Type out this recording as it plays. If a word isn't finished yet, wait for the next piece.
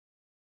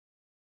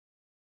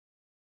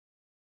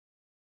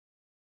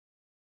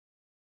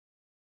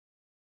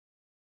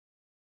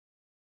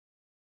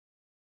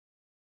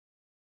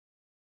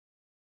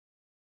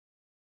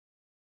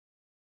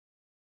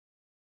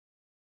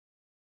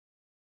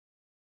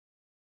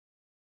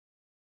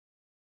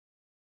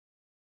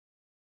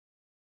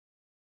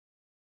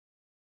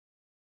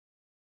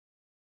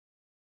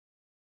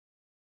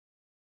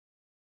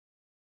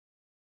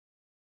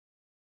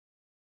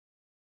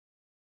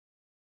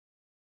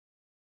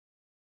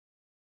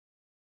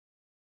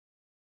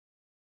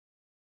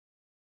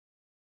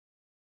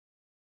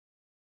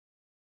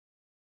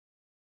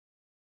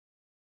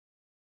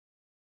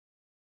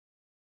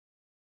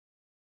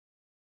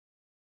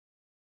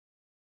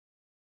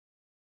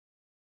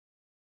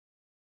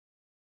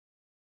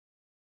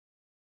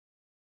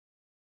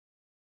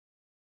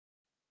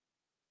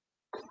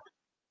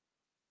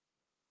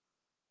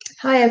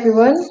Hi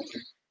everyone,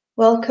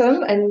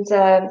 welcome, and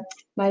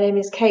my name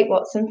is Kate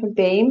Watson from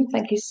Beam.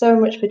 Thank you so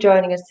much for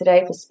joining us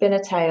today for Spin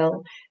a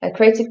Tale, a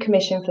creative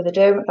commission for the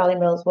Derwent Valley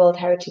Mills World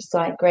Heritage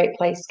Site Great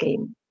Place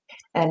Scheme,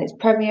 and it's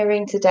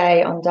premiering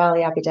today on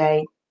Darley Abbey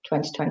Day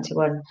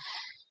 2021.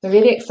 We're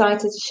really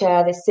excited to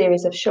share this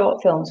series of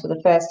short films for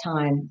the first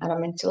time, and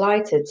I'm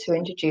delighted to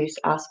introduce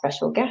our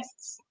special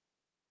guests.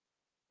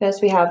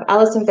 First we have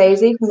Alison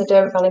Vasey from the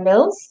Derwent Valley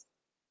Mills.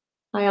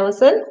 Hi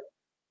Alison.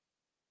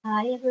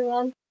 Hi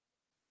everyone.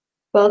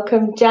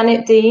 Welcome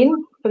Janet Dean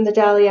from the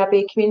Darley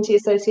Abbey Community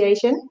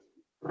Association.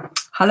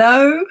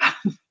 Hello.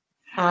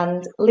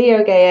 And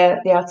Leo Geyer,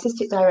 the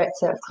Artistic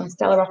Director of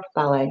Constella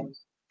OperaBallet.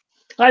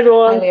 Hi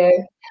everyone. Hi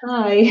Leo.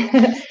 Hi.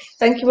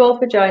 Thank you all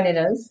for joining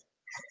us.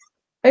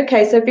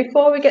 Okay, so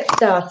before we get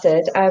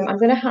started, I'm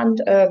going to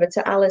hand over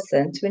to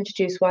Alison to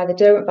introduce why the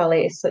Derwent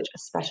Valley is such a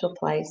special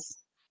place.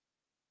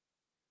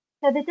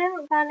 So the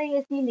Derwent Valley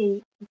is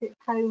unique because it's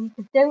home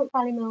to Derwent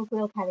Valley Mills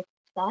World Heritage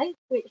Site,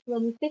 which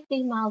runs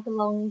 15 miles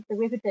along the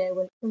River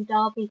Derwent from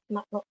Derby to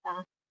Matlock,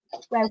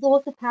 where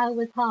water power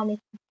was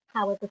harnessed to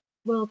power the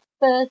world's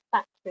first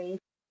factories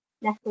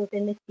nestled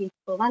in this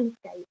beautiful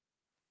landscape.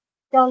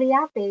 Darley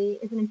Abbey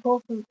is an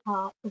important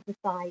part of the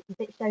site as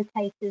it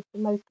showcases the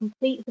most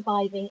complete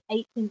surviving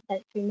 18th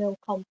century mill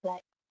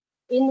complex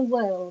in the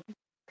world,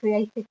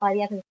 created by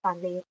the Evans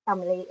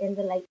family in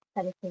the late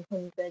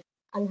 1700s,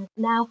 and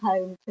now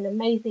home to an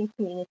amazing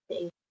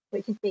community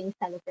which is being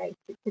celebrated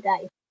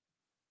today.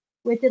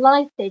 We're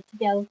delighted to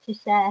be able to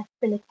share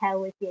Spin a Tale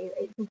with you.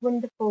 It's a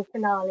wonderful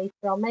finale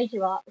for our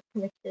major arts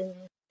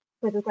commissions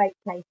for the Great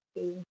Place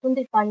Scheme,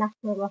 funded by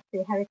National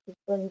Lottery Heritage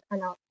Fund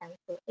and Arts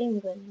Council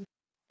England.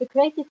 The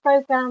creative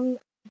programme,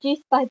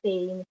 produced by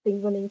Beam, has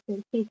been running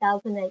since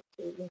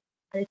 2018 and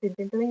has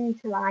been bringing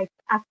to life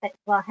aspects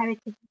of our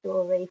heritage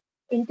story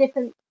in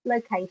different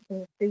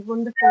locations through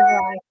wonderful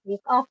variety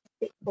of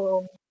artistic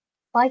forms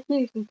by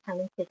hugely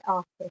talented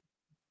artists.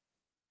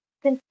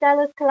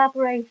 Constella's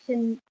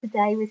collaboration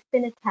today with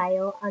Spin a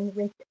Tale and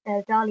with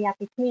Darley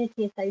Abbey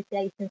Community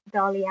Association for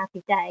Darley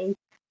Abbey Day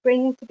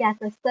bring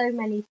together so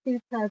many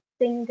superb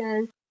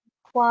singers,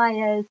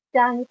 choirs,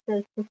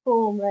 dancers,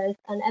 performers,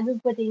 and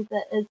everybody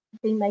that has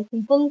been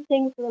making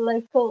bunting for the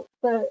local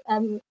for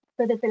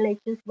the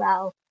village as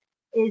well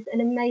is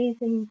an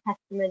amazing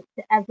testament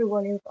to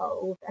everyone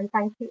involved. And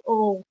thank you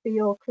all for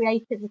your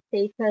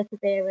creativity,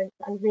 perseverance,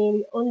 and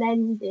really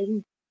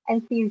unending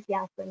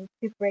enthusiasm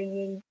to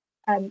bringing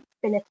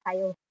Spin a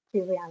Tale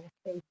to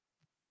reality.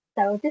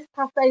 So I'll just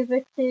pass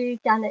over to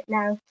Janet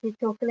now to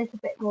talk a little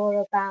bit more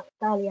about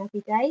Darley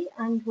Abbey Day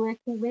and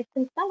working with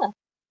Constella.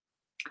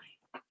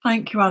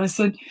 Thank you,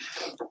 Alison.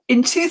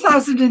 In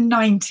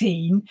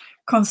 2019,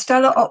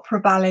 Constella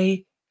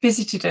OperaBallet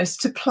visited us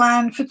to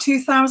plan for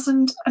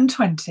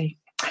 2020.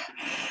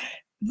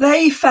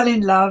 They fell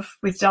in love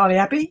with Darley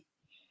Abbey,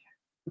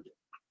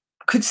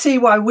 could see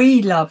why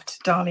we loved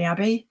Darley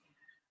Abbey,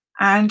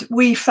 and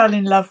we fell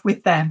in love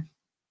with them.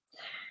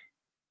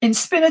 In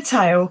Spin a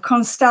Tale,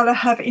 Constella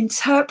have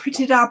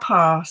interpreted our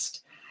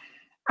past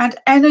and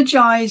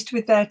energised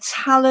with their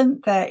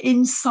talent, their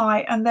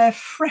insight and their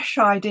fresh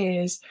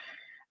ideas,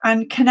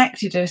 and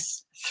connected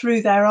us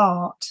through their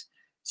art.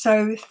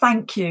 So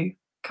thank you,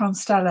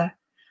 Constella.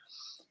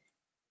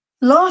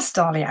 Last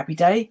Darley Abbey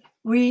Day,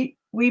 we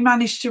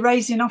managed to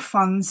raise enough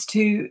funds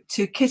to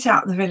kit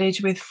out the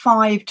village with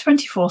 5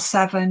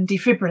 24/7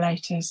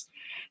 defibrillators.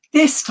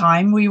 This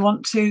time we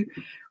want to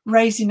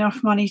raise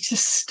enough money to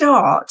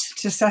start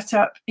to set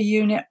up a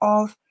unit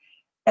of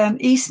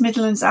East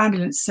Midlands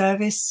Ambulance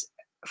Service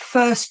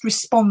first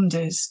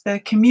responders,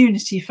 the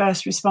community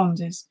first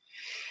responders,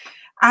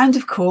 and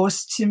of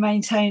course to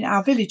maintain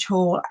our village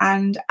hall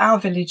and our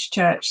village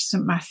church,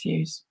 St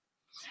Matthew's.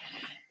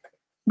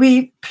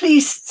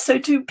 Please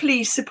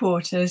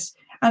support us,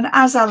 and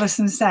as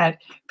Alison said,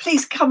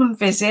 please come and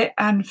visit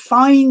and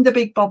find the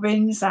big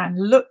bobbins and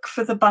look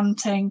for the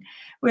bunting.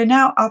 We're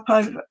now up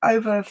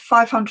over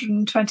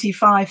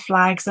 525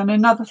 flags, and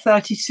another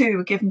 32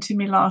 were given to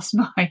me last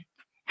night.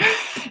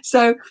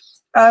 So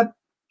the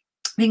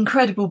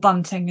incredible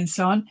bunting and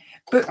so on.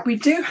 But we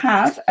do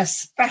have a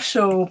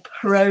special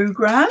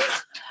programme,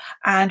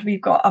 and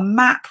we've got a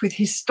map with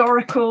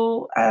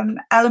historical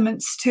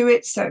elements to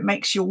it, so it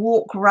makes your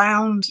walk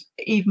round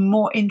even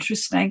more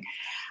interesting.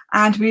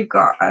 And we've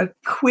got a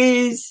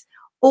quiz,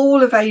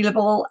 all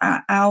available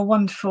at our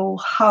wonderful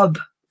hub,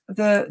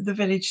 the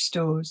village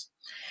stores.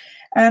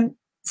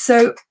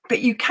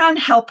 But you can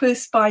help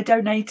us by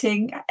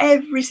donating.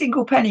 Every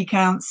single penny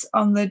counts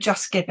on the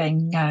Just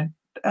Giving.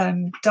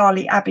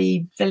 Darley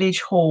Abbey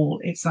Village Hall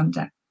it's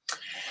under.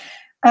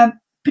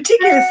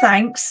 Particular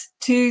thanks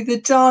to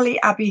the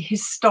Darley Abbey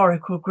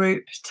Historical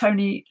Group,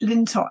 Tony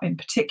Lintott in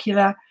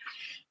particular,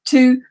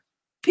 to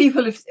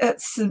people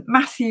at St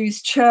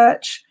Matthew's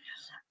Church,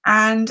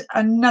 and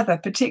another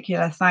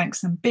particular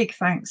thanks and big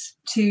thanks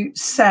to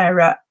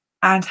Sarah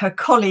and her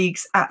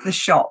colleagues at the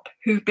shop,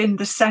 who've been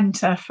the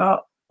centre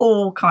for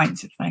all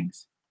kinds of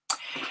things.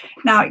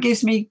 Now, it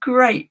gives me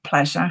great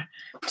pleasure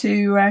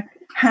to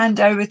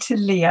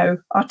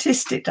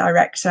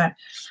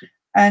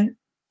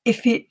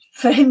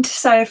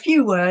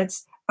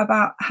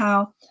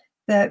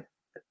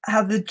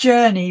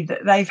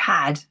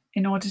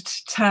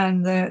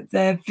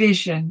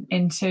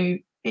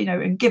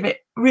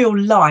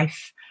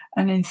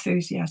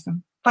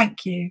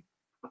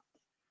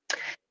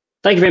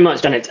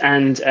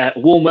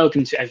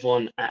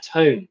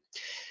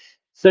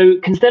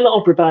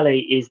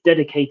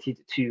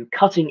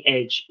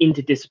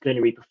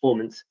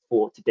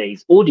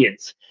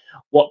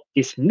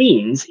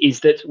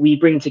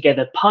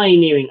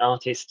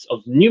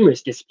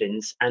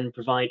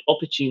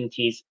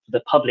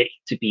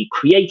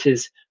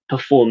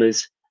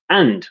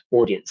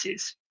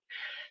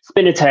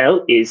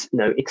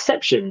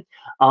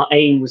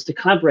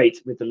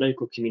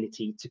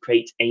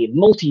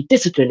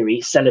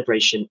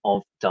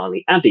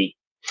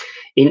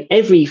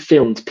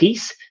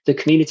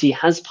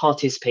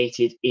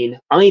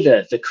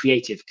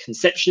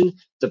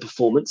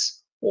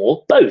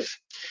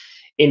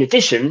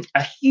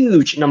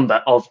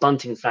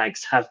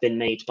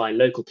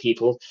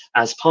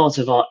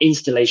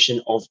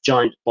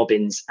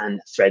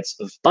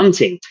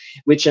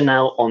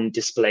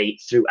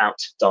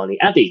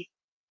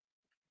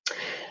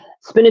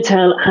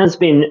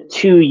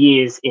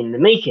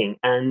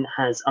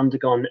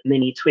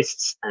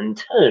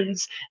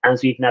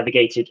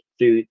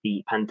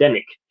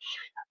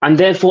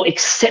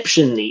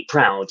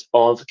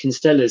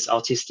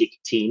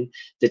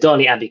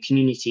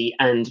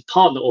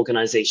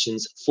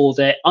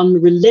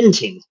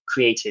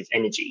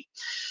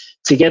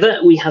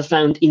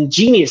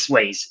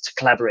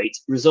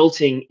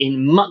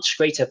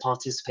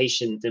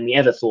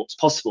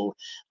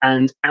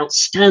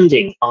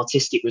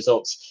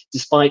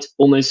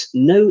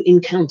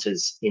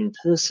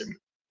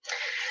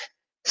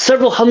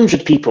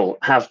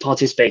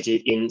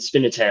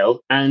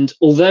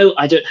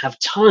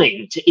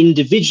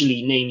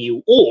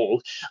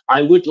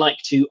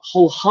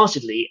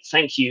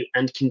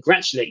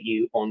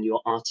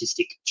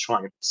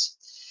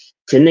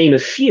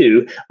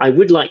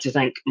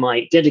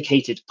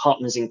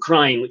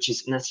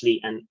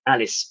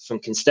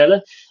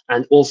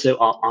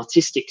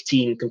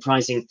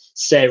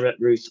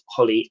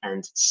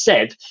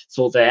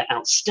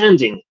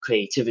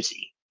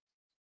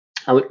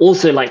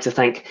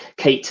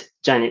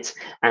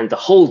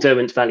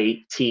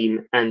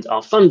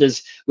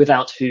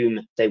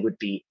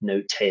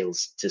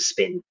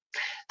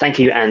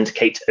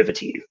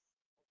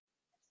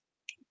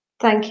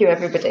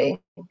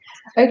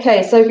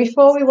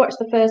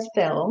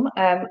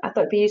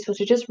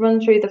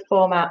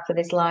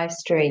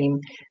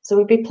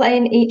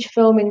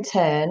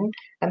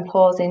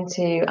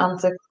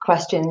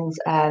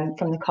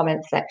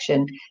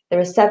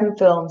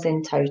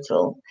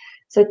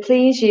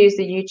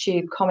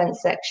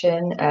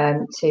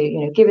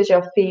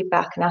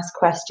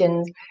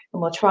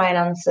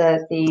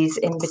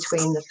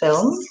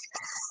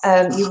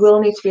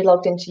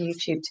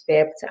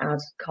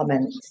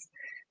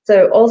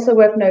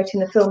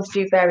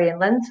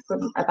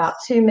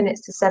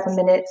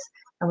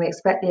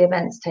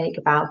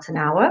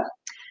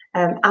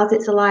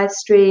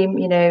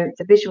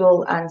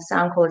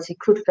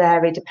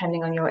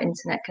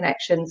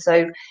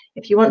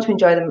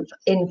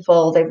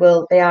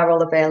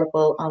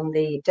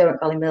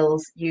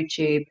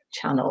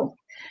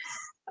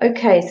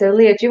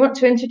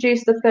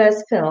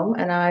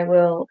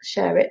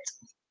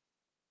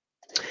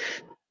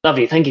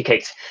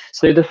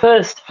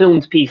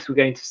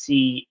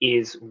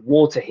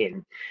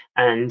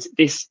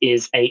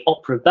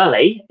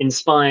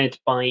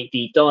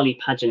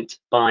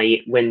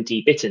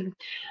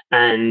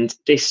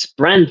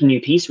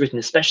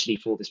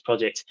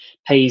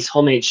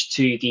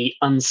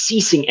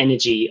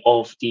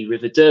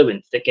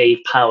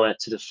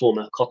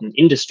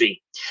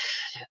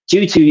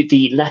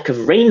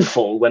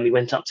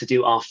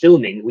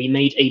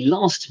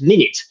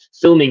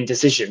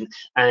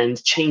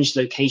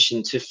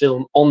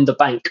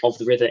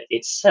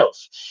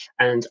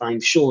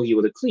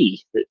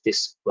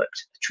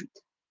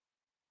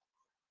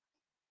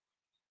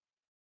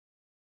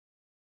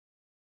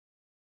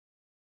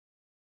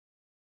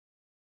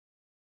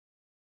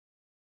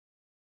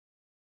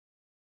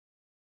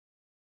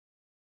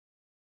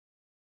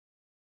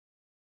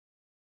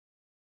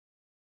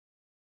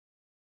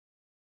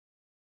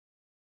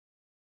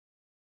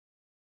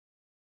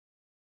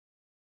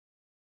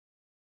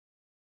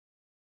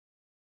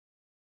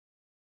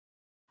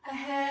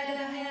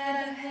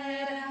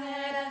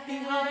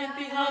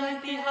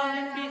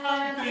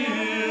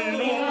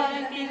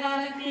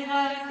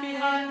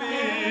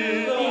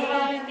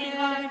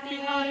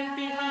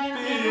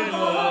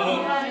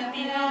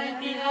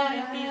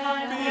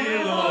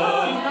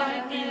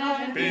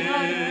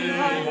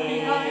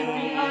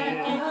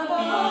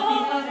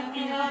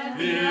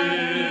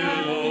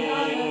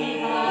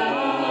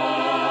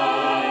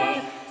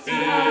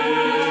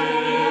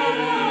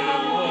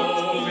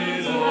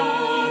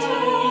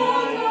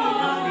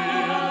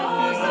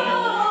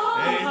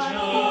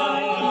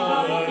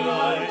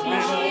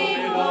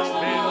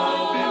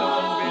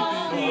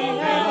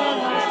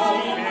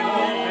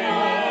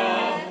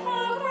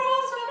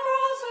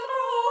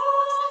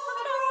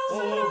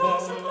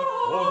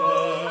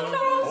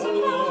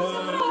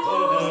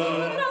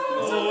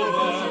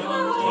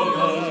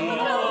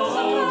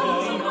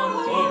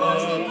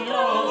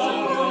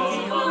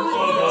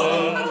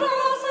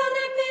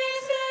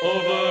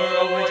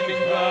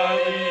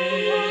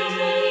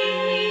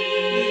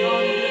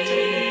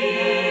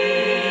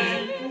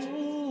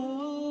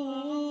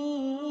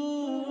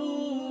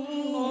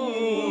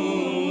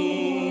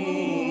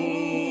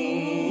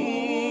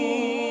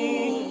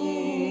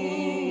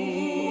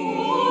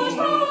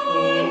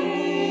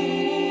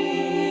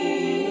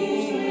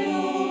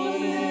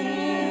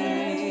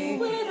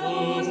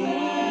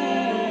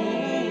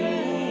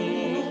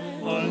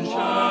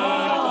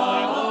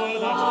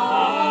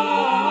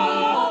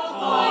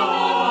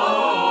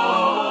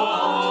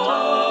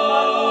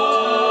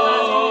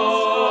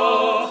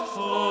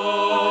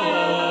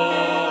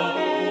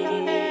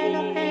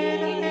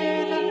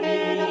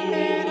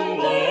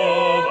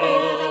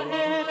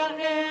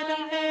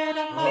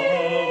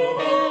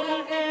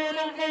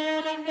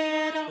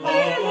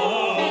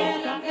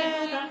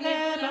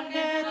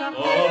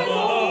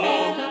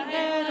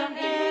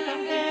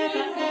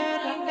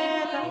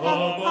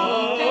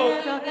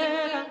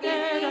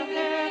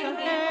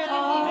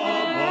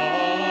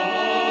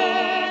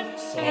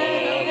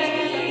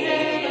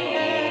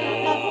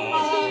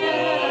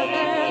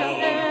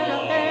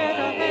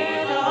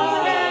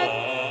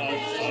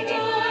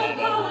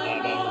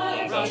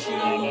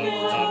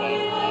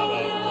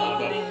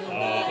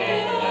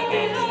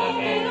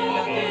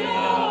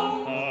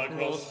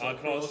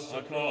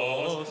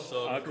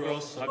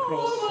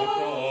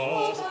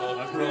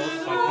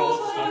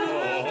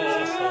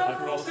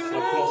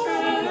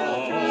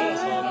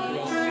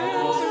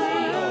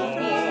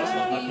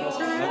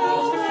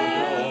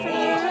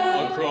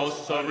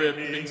Across a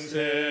rippling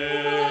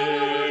sea.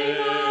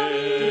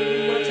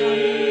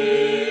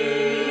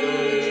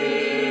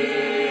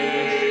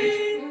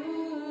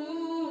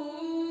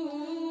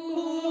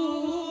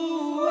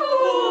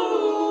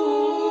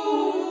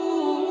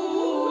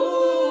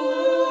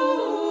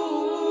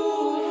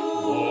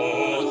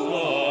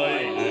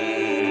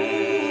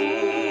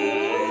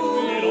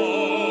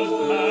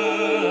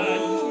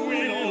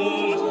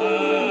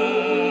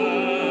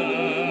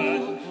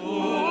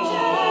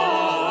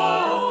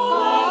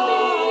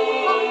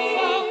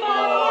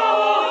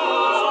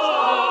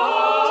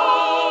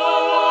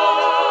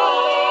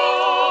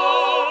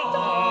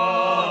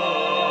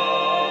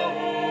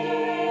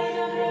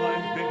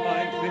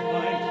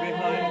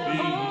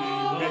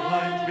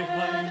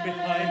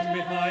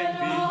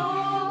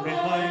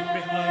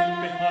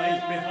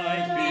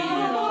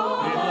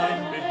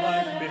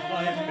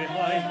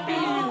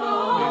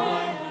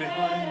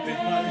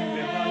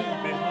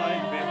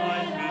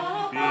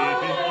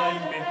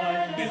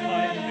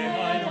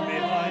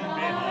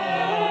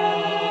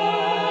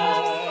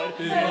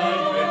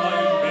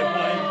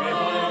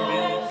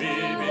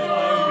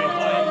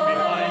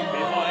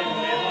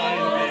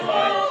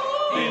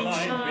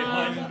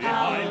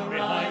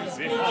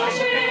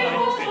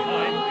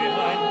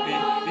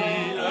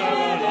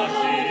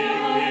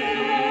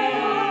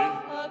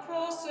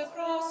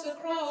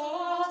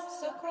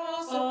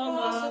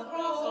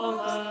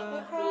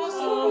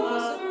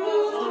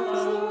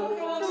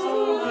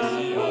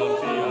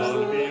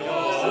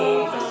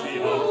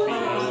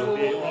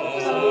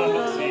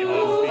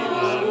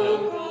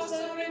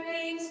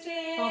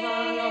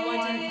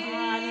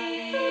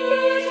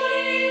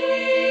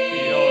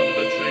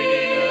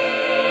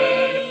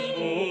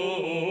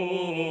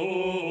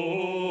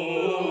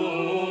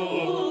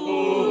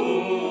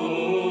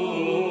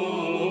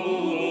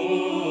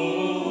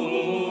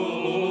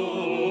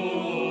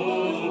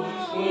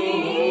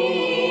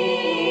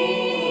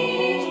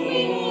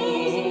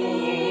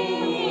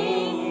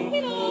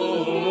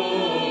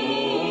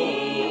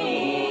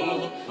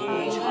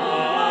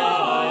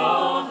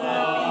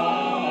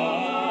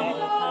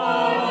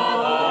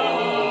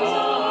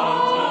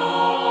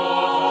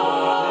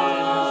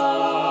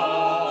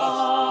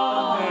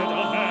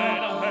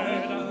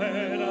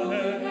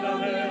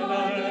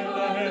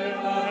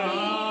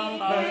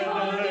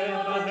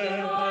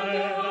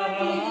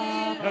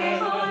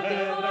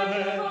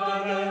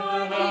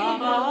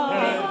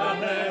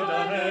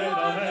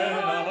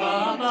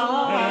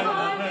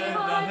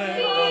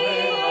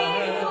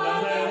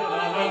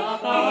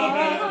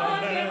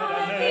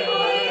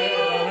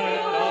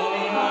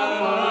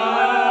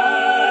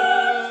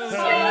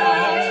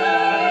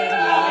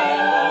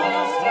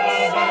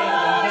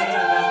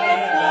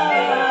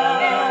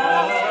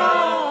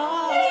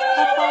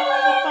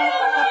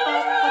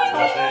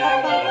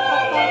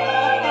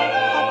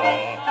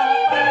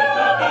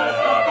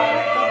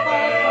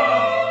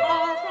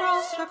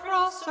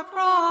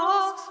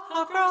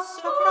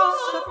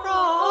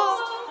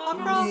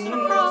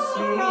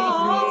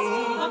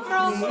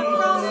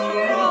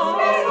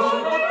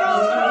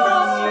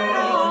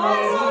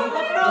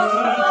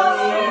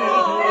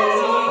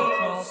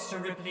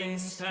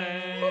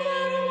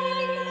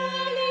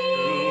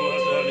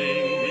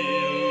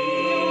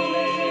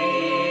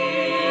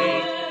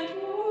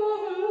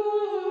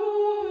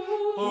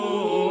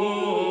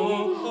 Oh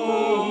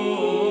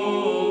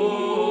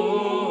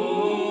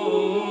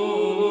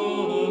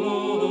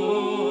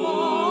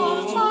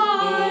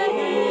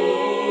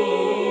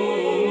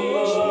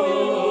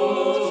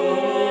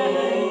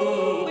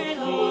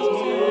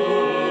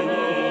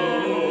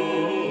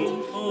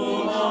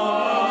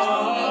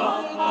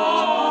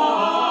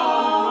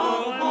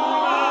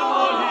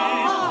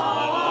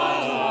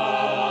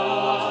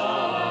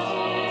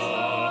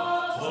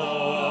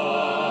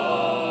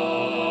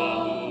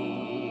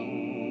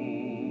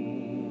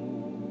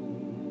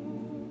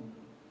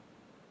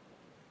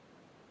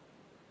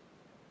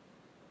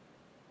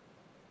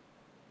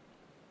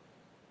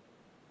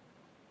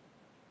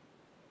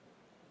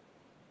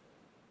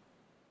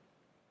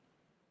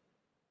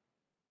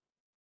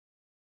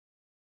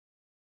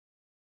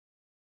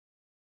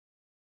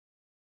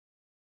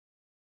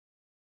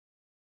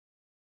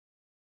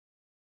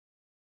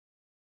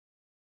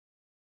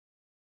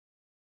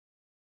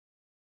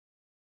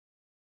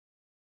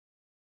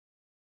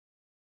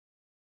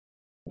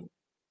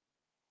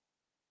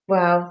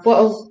Wow, what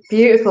a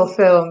beautiful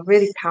film,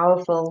 really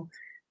powerful.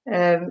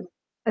 I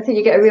think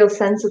you get a real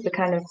sense of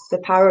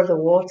the power of the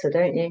water,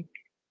 don't you?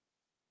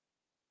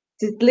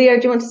 Leo,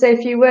 do you want to say a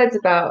few words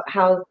about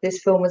how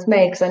this film was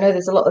made? Because I know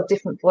there's a lot of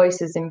different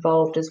voices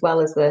involved as well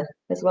as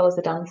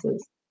the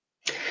dancers.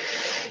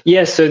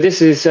 Yeah, so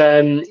this is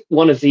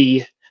one of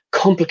the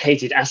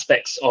complicated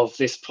aspects of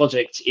this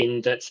project, in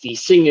that the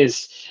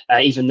singers,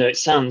 even though it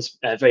sounds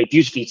very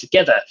beautifully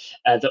together,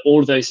 that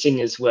all of those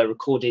singers were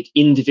recorded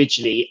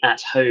individually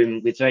at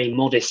home with very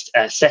modest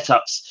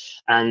setups.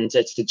 And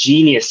it's the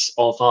genius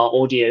of our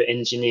audio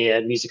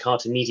engineer,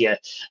 Musicata Media,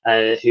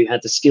 who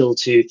had the skill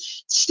to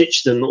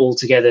stitch them all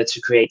together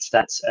to create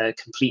that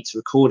complete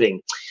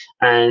recording.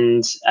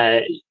 And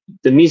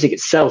the music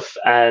itself,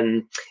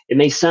 it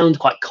may sound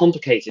quite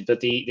complicated,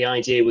 but the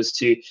idea was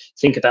to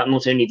think about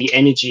not only the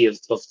energy of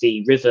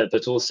the river,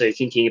 but also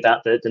thinking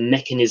about the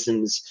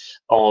mechanisms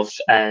of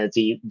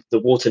the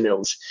water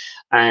mills.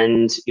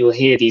 And you'll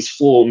hear these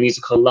 4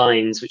 musical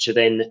lines, which are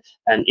then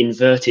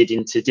inverted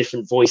into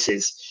different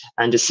voices.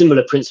 And a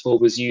similar principle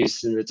was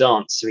used in the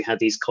dance. So we had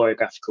these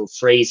choreographical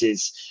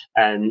phrases,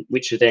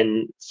 which were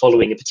then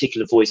following a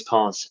particular voice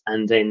part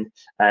and then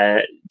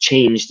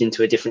changed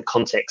into a different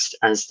context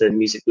as the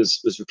music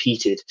was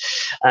repeated.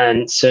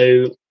 And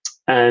so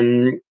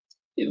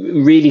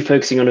really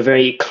focusing on a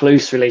very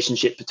close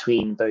relationship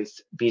between both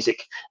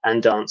music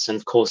and dance, and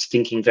of course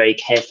thinking very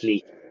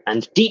carefully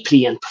and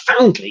deeply and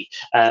profoundly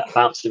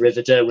about the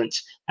River Derwent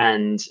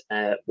and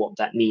what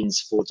that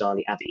means for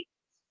Darley Abbey.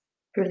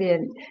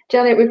 Brilliant.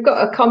 Janet, we've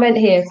got a comment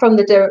here from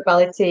the Derwent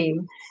Ballet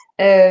team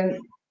that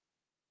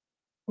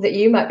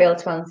you might be able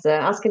to answer,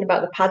 asking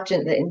about the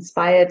pageant that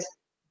inspired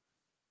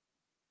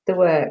the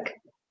work.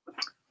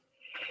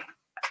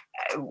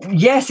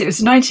 Yes, it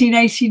was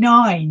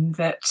 1989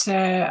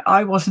 that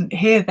I wasn't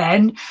here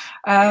then,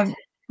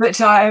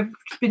 but I've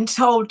been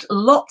told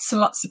lots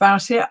and lots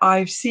about it.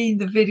 I've seen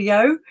the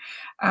video,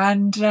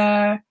 and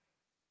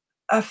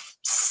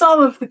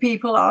some of the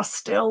people are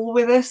still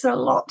with us. A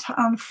lot,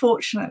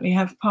 unfortunately,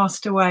 have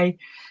passed away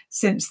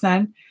since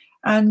then.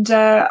 And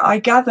I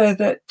gather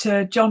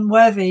that John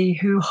Worthy,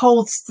 who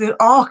holds the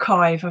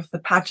archive of the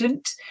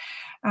pageant,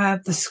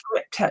 the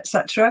script,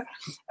 etc.,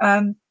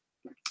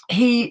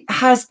 he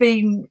has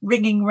been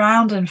ringing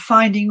round and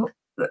finding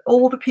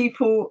all the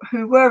people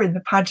who were in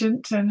the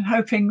pageant and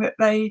hoping that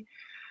they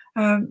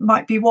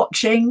might be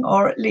watching,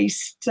 or at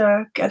least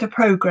get a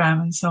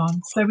programme and so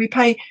on. So we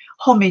pay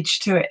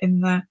homage to it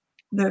in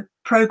the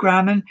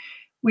programme, and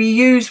we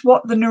use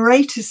what the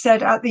narrator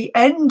said at the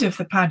end of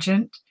the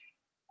pageant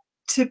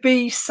to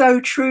be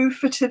so true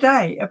for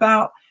today,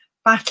 about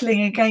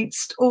battling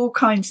against all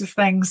kinds of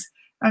things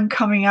and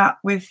coming up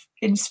with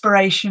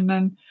inspiration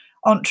and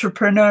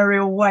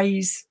entrepreneurial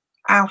ways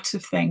out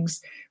of things,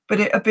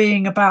 but it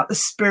being about the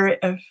spirit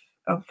of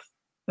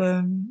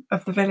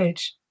the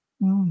village.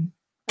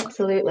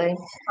 Absolutely.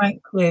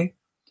 Thank you.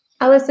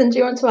 Alison, do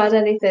you want to add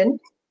anything?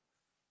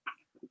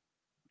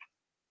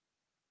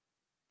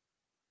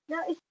 No,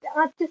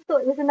 I just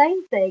thought it was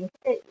amazing.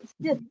 It's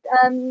just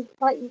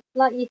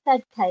like you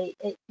said, Kate.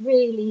 It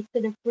really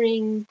sort of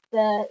brings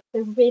the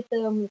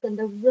rhythms and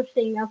the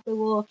rushing of the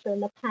water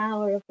and the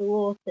power of the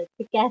water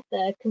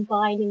together,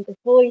 combining the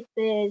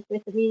voices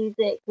with the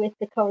music, with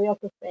the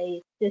choreography.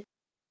 It's just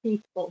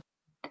beautiful.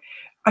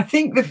 I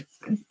think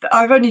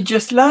I've only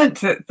just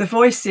learnt that the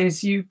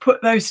voices, you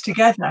put those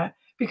together,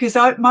 because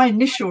my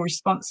initial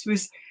response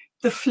was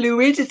the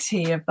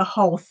fluidity of the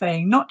whole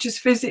thing, not just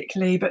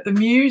physically, but the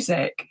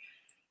music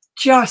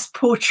just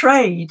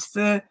portrayed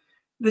the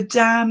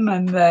dam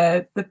and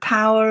the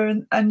power,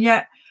 and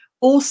yet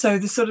also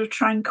the sort of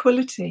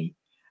tranquility.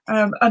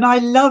 And I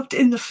loved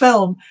in the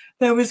film,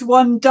 there was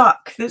one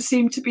duck that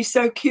seemed to be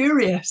so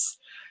curious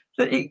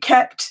that it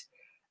kept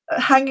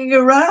hanging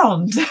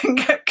around and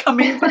kept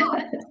coming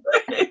back.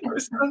 It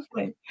was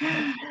lovely.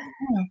 Yeah,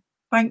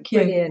 thank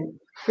you.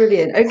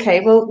 Brilliant. Okay,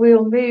 well,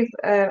 we'll move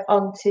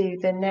on to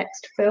the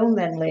next film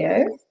then,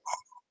 Leo.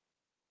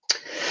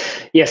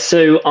 Yes,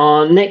 so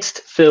our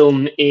next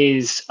film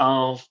is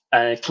our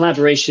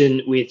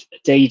collaboration with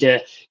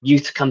Dada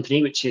Youth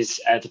Company, which is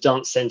the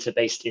dance centre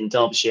based in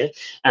Derbyshire.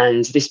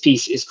 And this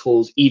piece is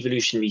called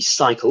Evolutionary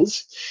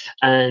Cycles.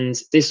 And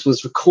this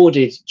was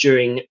recorded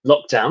during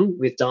lockdown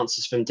with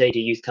dancers from Dada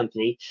Youth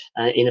Company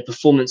in a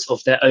performance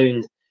of their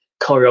own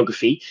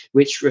choreography,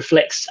 which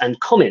reflects and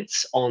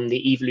comments on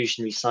the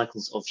evolutionary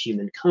cycles of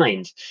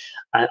humankind.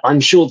 I'm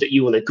sure that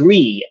you will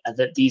agree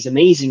that these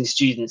amazing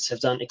students have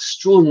done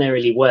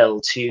extraordinarily well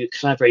to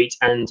collaborate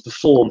and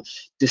perform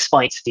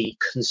despite the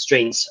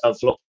constraints of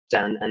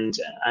lockdown. And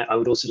I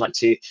would also like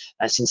to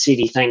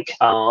sincerely thank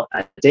our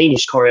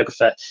Danish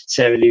choreographer,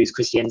 Sarah Louise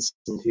Christiansen,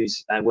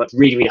 who's worked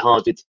really, really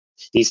hard with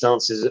these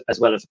dancers, as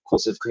well as, of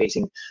course, of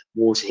creating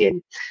Water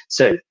Hymn.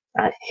 So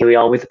here we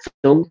are with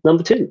film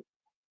number 2.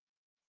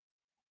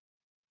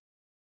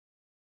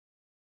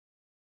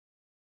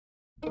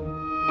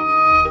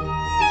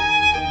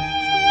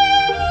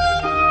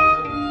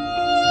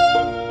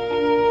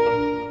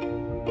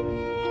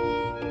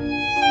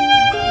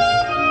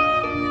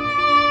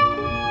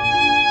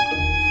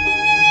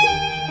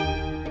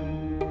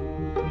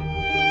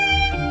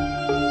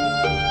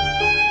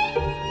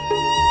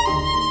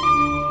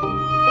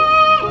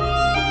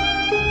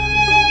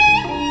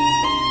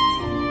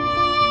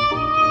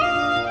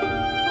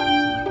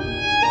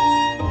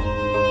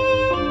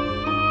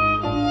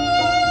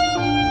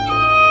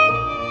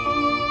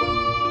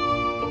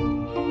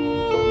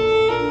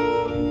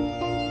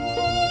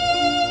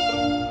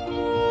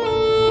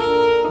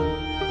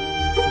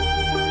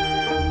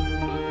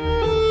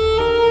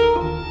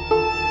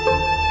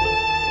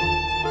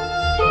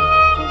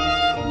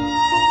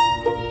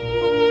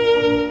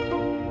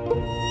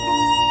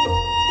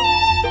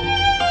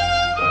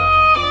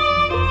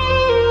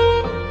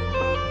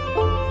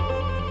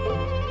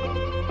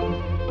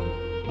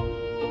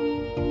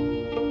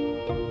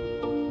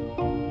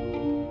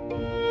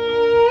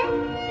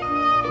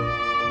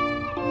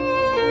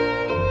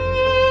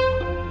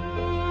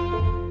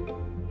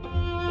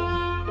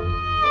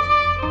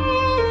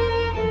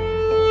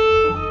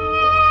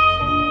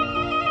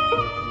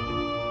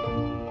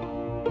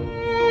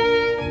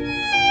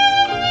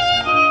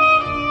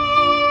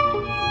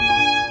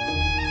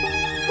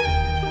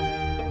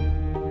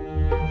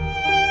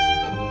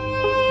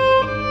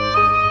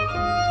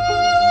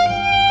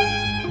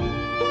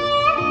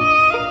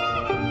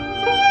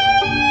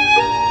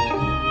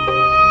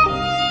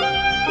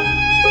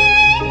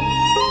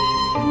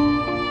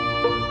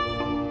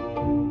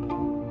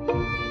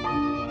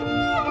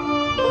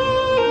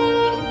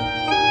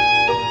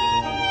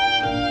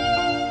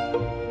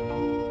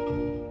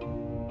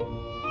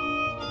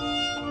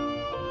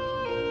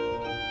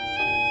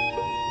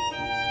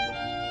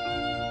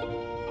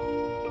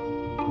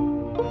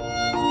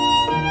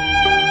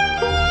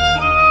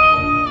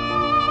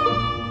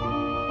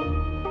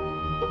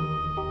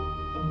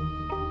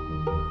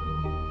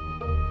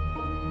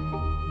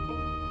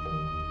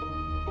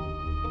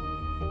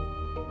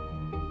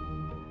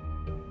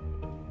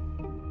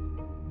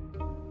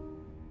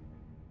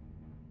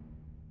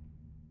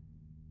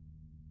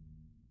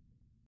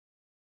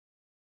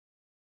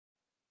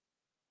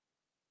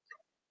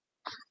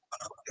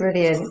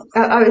 Brilliant.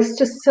 It's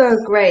just so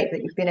great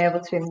that you've been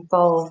able to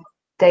involve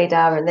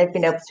Dada and they've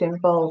been able to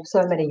involve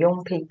so many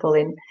young people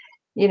in,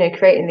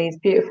 creating these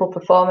beautiful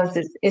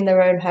performances in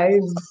their own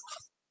homes.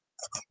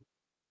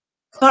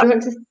 Do you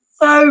want to...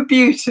 So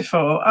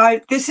beautiful.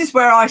 This is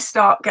where I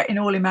start getting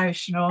all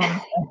emotional.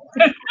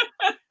 It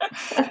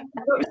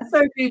was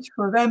so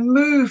beautiful. Their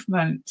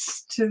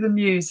movements to the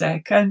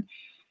music, and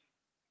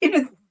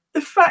the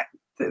fact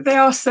that they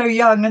are so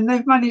young and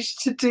they've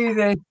managed to do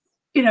this,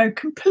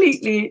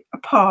 completely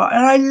apart.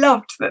 And I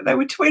loved that there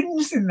were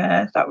twins in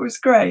there. That was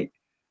great.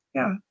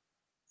 Yeah.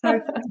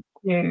 So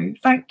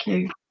thank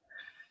you.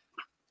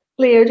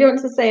 Leo, do you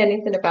want to say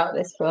anything about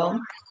this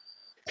film?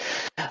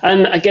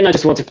 Again, I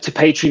just wanted to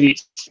pay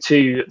tribute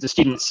to the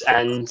students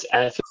and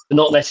for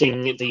not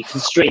letting the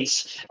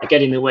constraints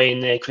get in the way in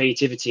their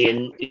creativity.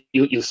 And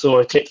you saw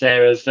a clip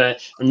there of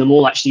them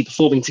all actually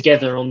performing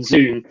together on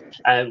Zoom,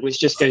 which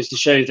just goes to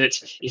show that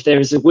if there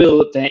is a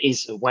will, there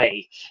is a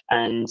way.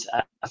 And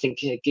I think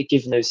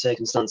given those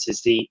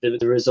circumstances, the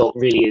result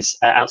really is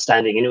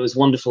outstanding. And it was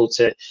wonderful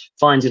to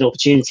find an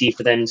opportunity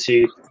for them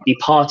to be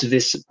part of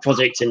this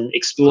project and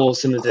explore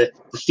some of the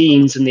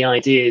themes and the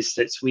ideas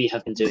that we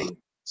have been doing.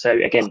 So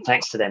again,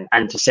 thanks to them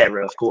and to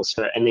Sarah, of course,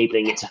 for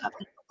enabling it to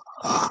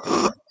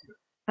happen.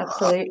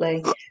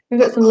 Absolutely. We've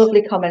got some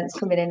lovely comments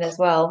coming in as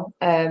well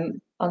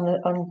on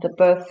the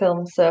both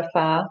films so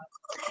far.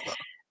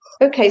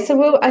 Okay,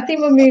 so I think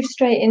we'll move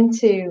straight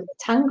into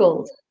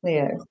Tangled,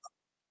 Leo.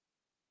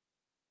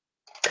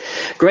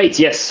 Great,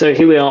 yes. So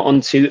here we are on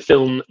to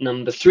film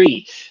number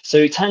 3.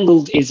 So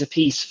Tangled is a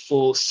piece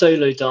for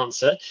solo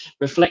dancer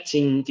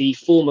reflecting the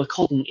former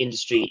cotton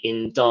industry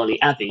in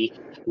Darley Abbey,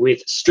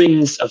 with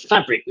strings of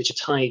fabric which are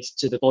tied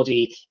to the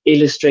body,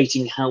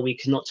 illustrating how we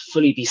cannot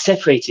fully be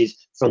separated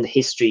from the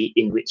history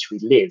in which we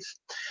live.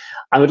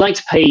 I would like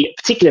to pay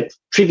particular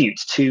tribute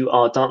to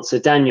our dancer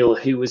Daniel,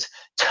 who was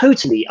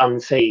totally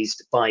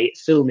unfazed by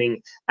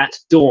filming at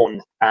dawn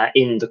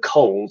in the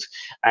cold.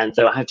 And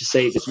though I have to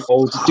say that an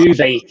old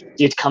duvet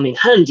did come in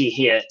handy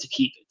here to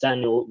keep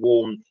Daniel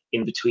warm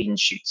in between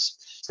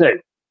shoots. So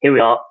here we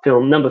are,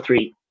 film number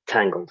 3,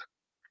 Tangled.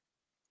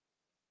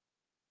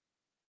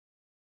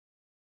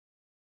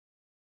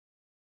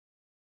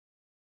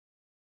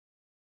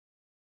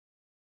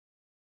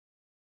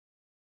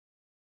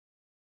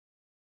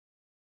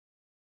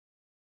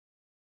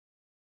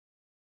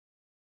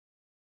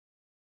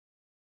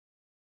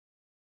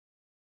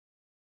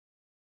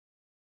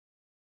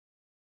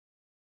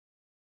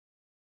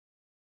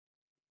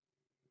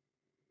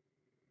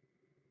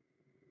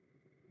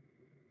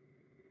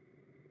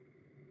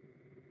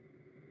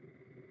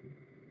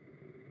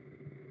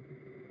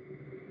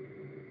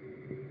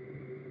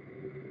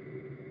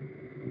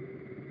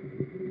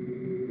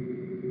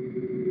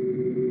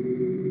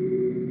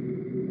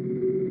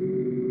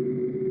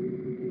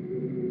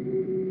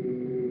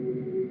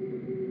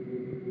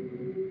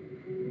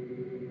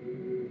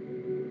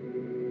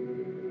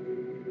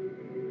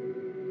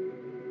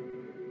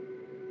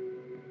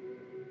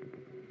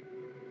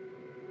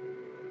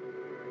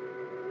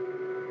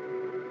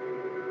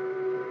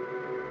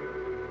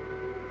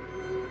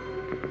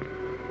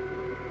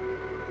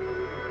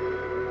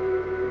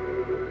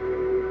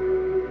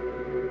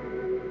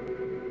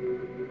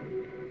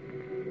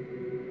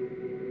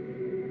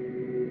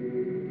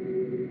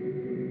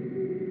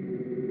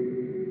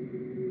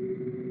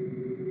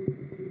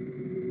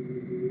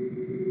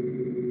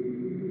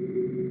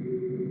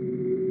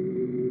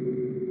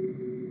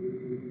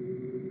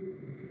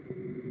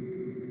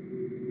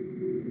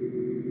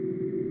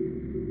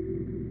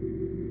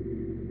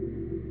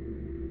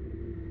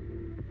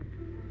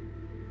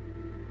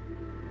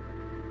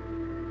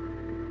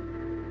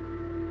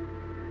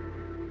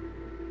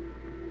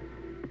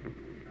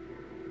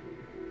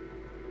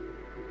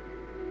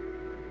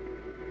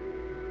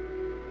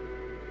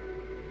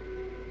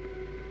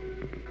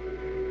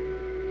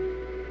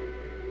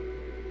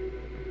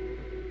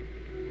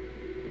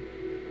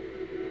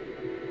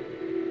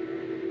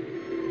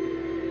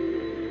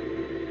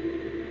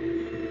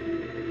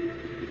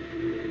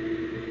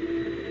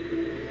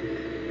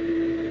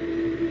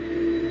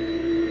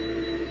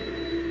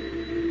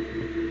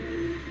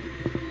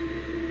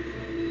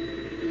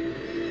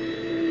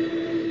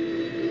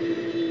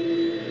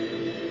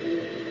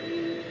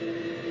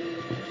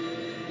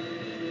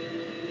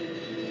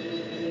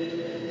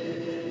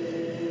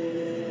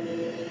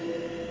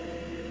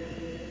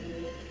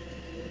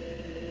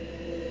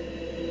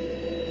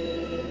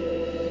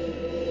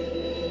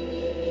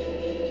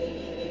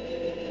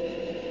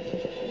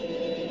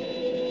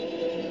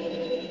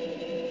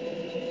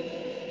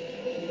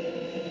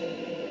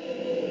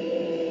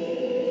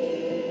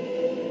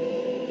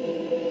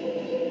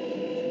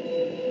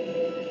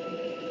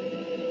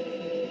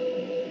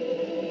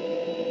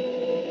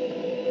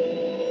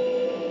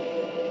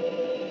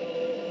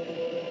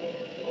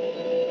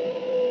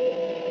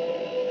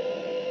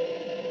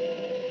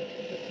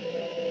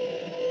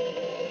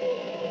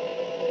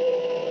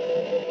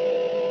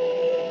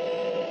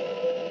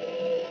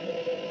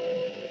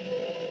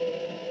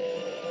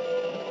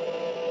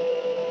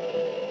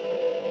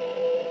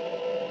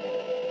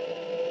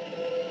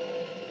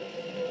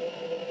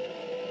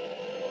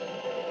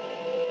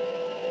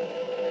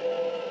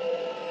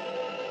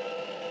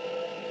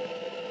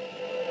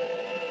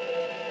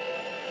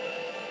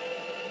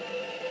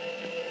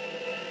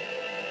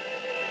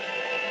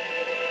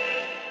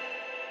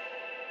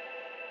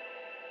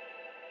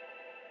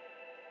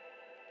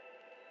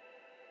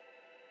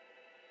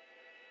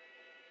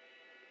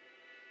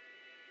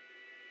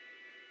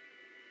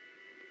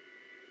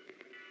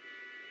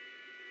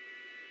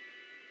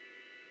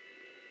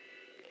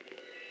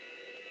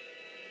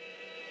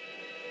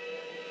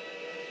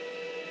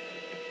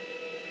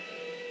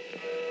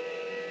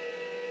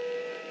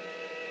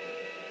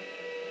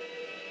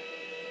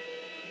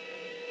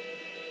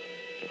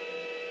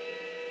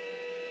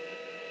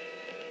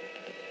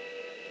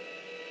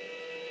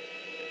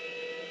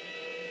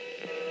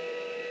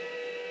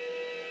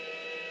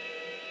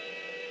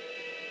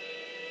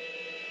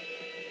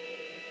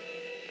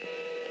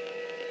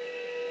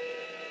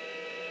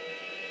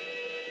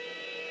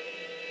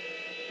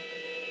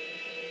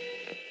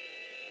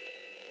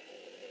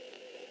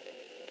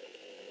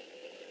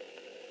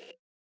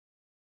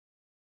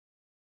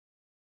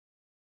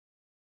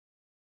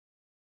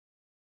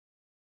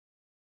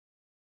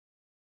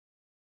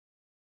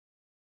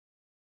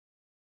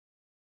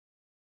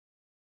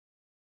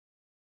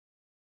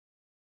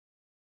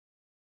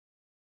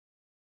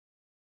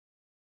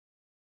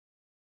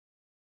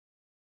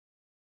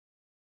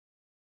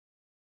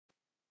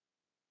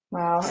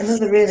 Wow,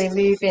 another really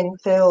moving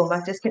film.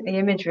 I just think the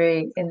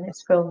imagery in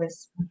this film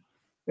is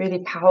really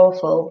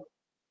powerful.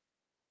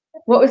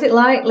 What was it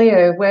like,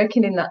 Leo,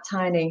 working in the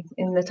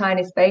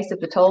tiny space of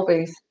the toll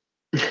booth?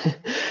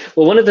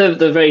 Well, one of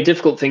the very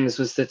difficult things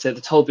was that the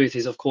toll booth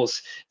is, of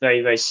course,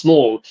 very, very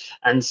small.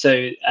 And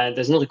so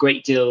there's not a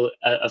great deal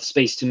of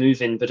space to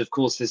move in. But of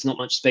course, there's not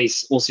much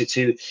space also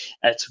to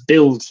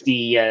build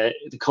the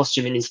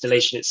costume and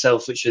installation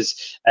itself, which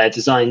was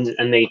designed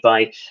and made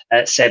by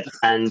Seb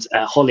and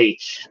Holly.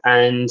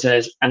 And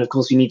of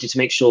course, we needed to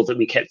make sure that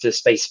we kept the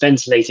space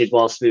ventilated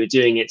whilst we were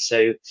doing it.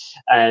 So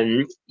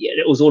yeah,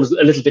 it was all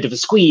a little bit of a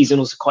squeeze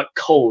and also quite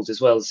cold as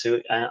well. So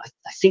I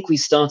think we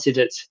started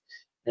at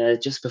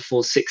just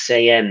before 6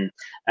 a.m.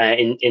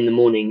 In the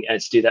morning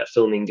to do that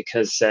filming,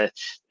 because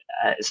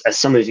as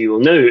some of you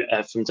will know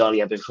from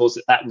Darley Abbey, of course,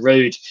 that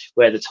road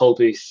where the toll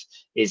booth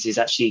is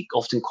actually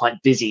often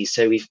quite busy.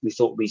 So we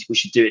thought we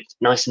should do it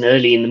nice and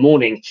early in the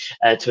morning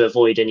to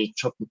avoid any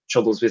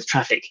troubles with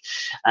traffic,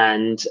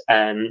 and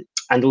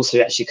also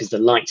actually because the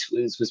light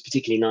was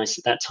particularly nice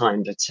at that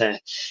time.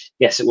 But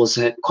yes, it was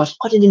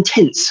quite an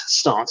intense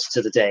start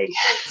to the day.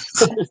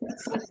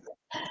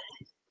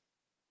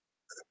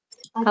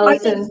 I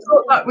just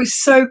thought that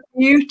was so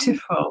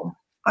beautiful.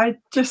 I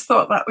just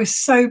thought that was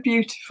so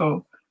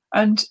beautiful,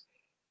 and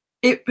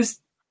it was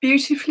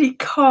beautifully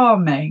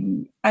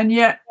calming, and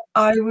yet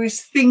I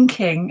was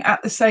thinking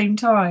at the same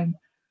time.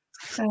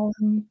 So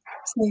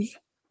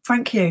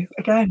thank you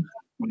again.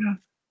 Yeah.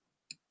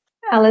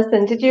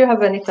 Alison, did you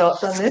have any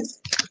thoughts on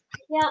this?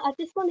 Yeah, I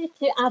just wanted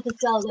to add as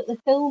well that the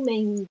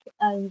filming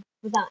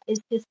for that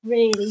is just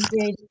really,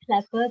 really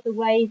clever. The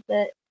way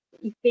that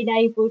you've been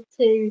able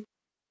to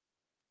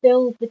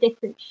build the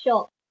different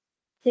shots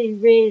to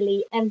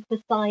really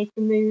emphasize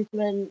the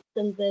movements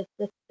and the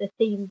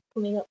themes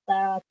coming up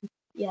there.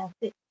 Yeah,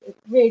 it's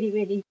really,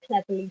 really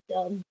cleverly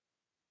done.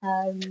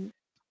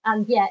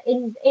 And yeah,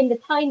 in the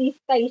tiny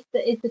space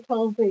that is the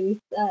toll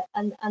booth,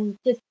 and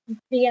just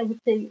being able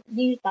to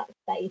use that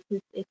space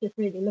is just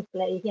really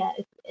lovely. Yeah,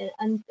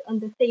 and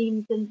the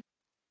themes, and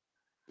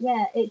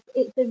yeah,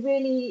 it's a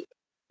really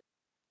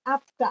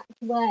abstract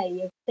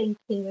way of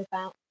thinking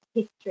about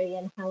history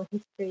and how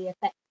history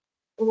affects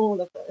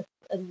all of us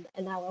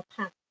and our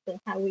past and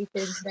how we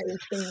bring those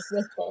things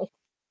with us.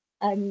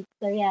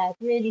 So yeah,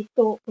 really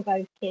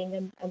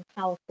thought-provoking and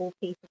powerful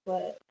piece of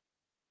work.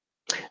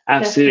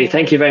 Absolutely.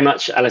 Thank you very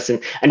much, Alison.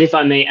 And if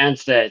I may add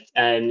there,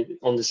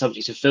 on the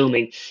subject of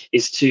filming,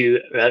 is to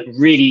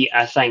really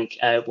thank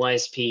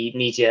YSP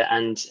Media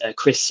and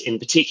Chris in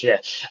particular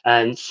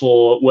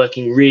for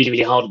working really,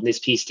 really hard on this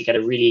piece to get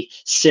a really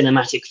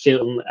cinematic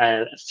film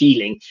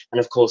feeling. And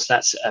of course,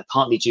 that's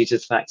partly due to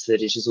the fact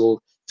that it is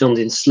all filmed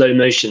in slow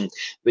motion,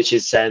 which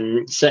is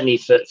certainly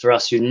for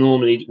us who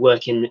normally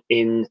work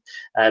in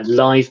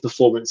live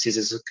performances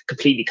is a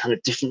completely kind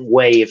of different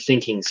way of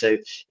thinking. So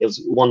it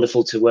was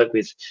wonderful to work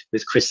with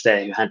Chris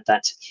there, who had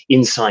that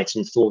insight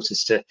and thought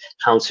as to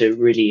how to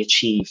really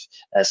achieve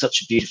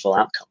such a beautiful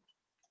outcome.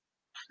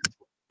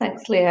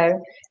 Thanks,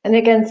 Leo. And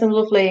again, some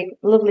lovely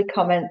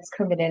comments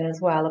coming in as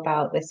well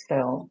about this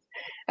film.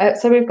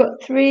 So we've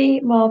got 3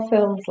 more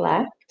films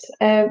left.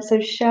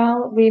 So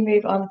shall we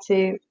move on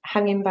to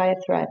Hanging by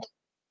a Thread?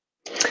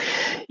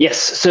 Yes,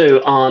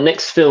 so our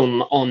next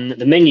film on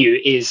the menu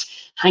is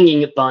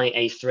Hanging by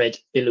a Thread,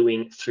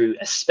 Billowing Through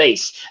a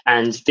Space.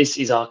 And this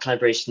is our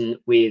collaboration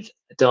with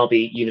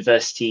Derby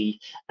University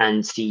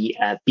and the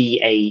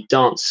BA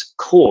dance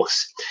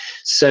course.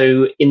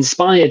 So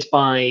inspired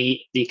by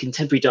the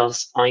contemporary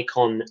dance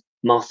icon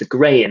Martha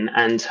Graham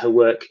and her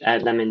work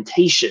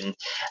Lamentation,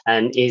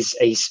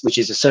 which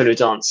is a solo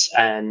dance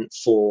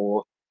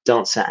for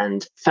dancer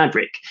and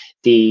fabric.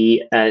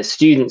 The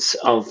students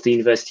of the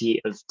University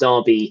of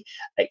Derby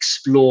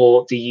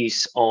explore the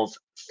use of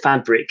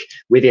fabric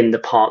within the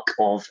park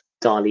of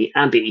Darley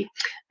Abbey,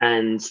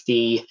 and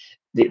the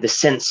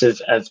sense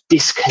of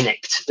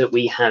disconnect that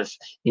we have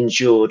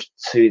endured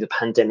through the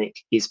pandemic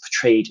is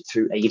portrayed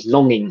through a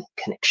longing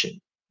connection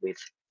with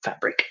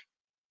fabric.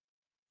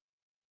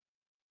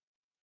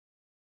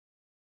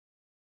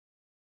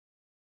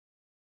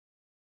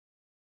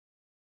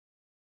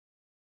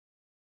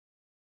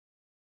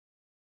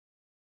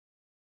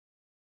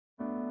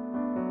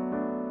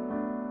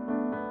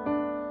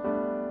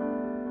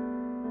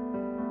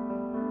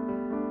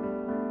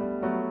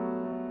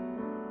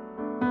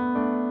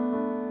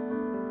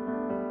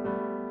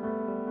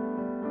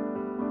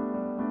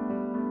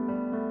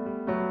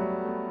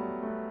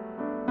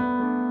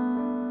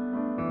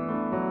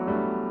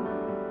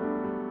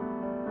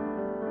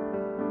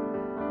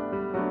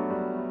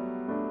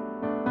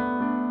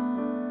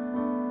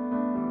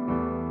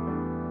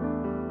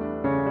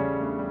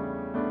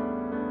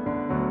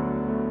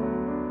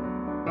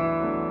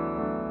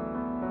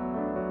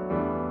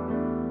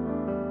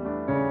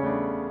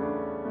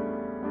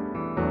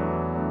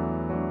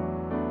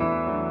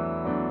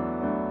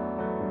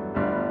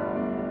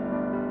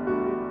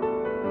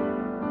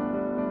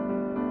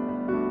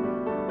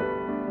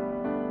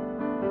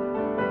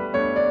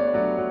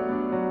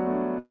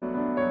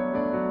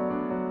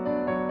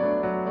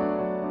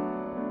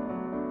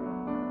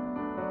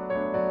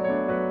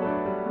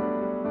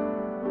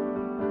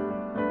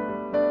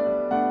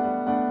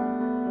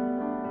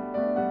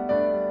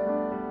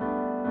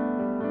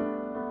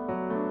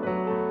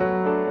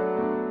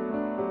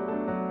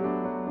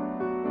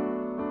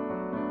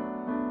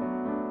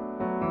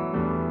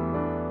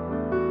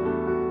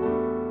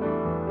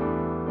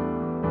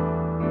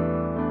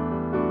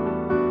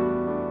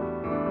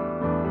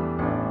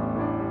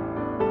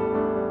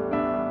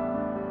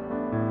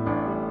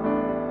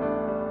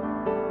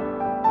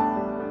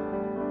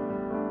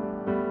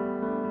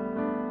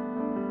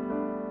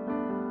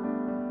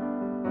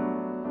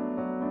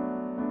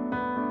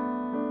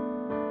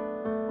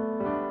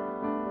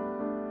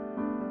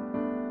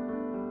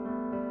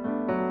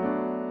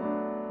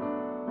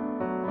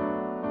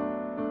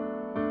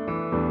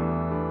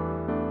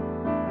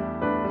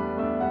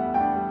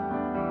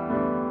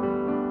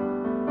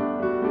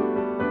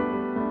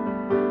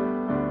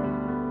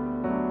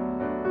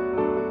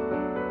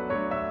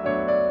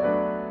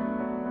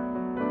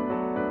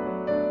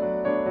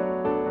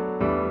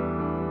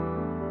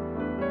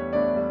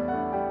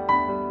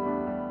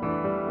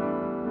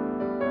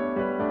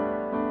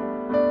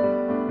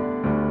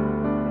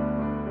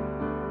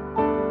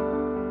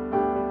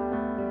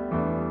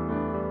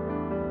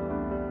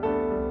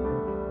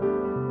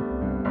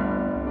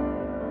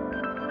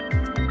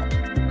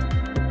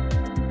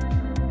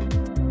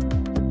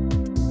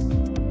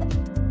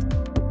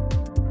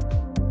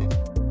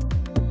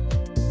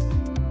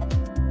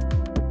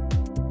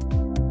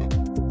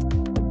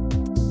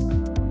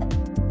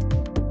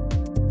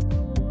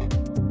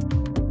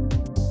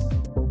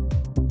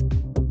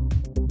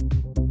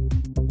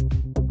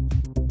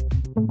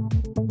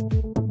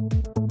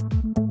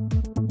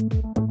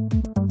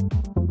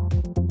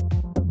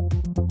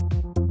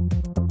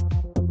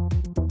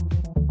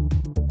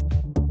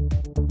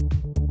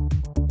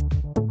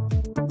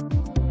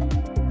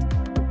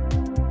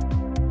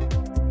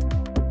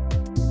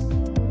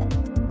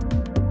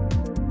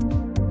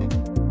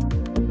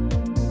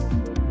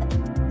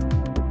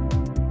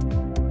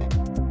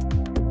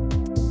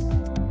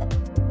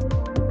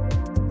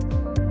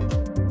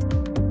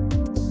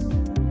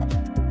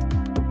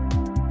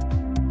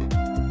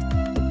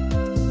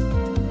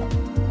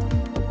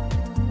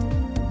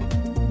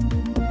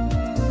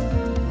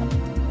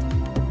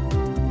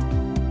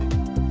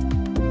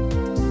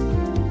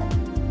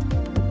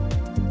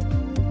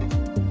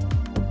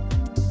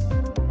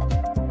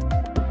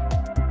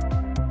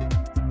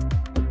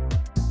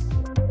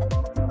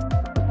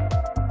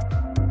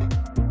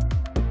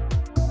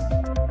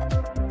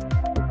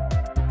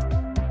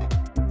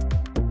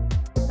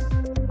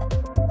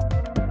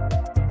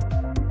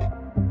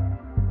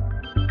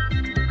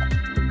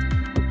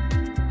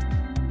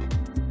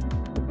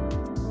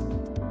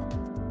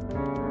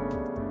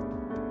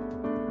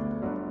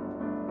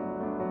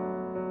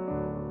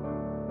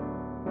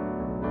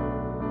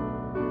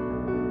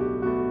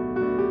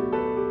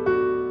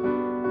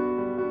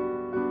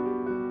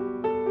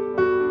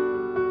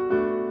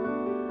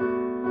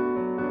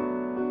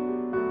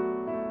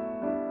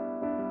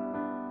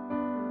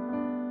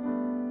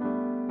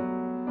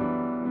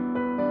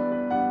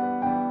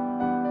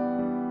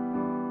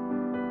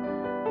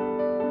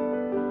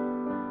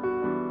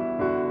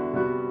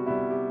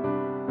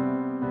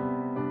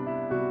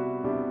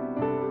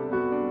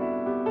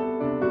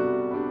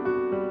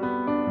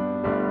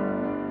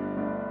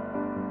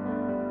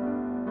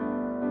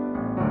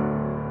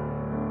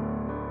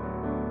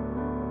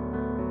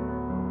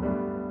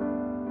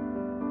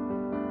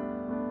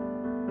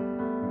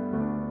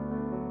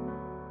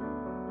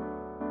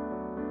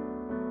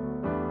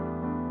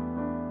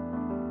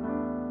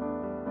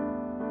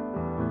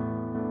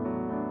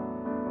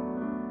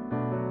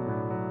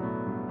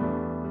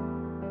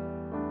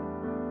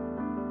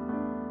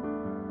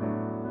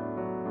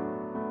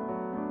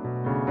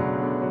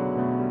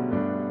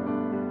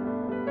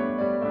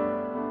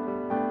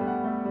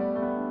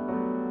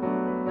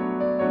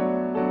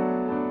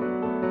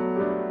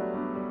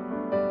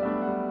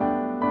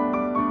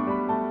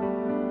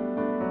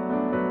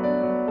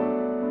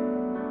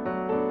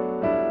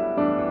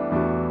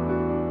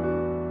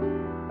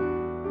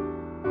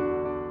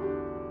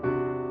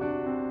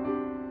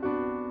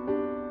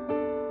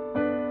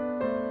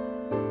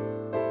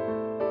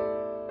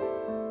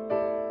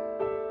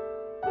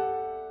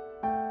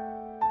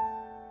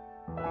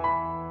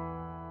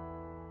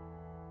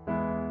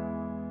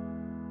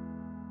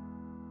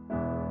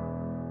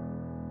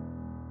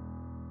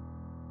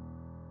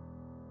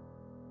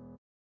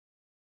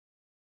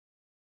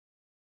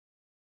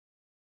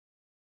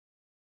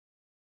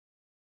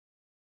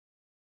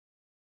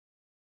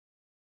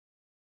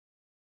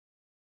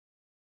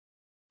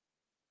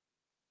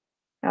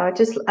 I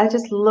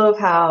just love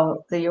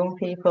how the young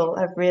people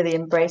have really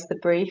embraced the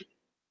brief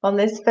on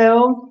this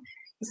film.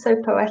 It's so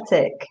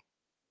poetic.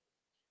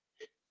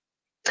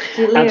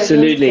 Leo,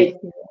 Absolutely.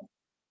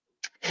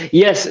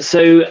 Yes,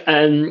 so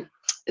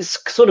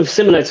it's sort of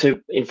similar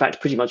to, in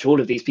fact, pretty much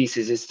all of these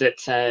pieces, is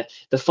that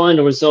the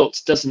final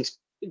result doesn't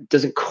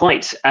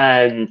quite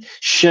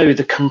show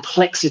the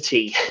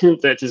complexity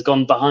that has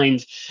gone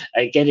behind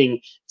getting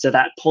to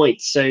that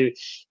point. So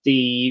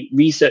the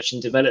research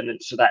and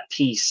development for that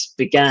piece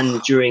began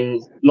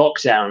during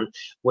lockdown,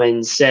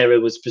 when Sarah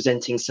was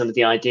presenting some of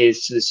the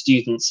ideas to the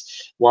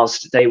students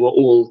whilst they were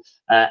all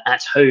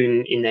at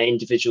home in their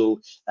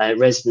individual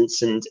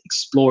residence, and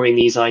exploring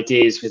these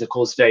ideas with, of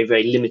course, very,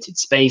 very limited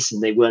space,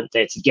 and they weren't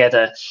there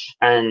together.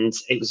 And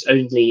it was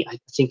only, I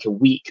think, a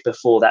week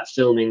before that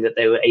filming that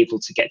they were able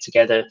to get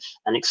together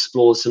and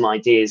explore some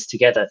ideas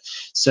together.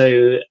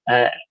 So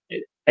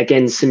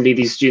again, similarly,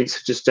 these students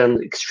have just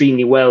done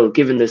extremely well,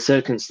 given the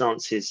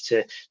circumstances,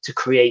 to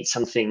create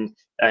something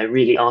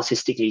really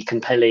artistically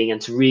compelling,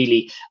 and to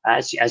really,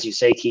 as you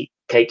say,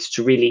 Kate,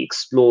 to really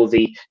explore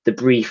the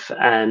brief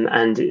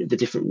and the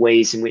different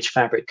ways in which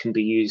fabric can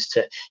be used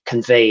to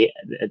convey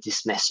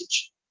this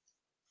message.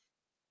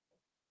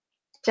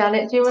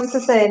 Janet, do you want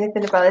to say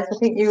anything about this? I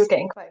think you were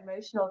getting quite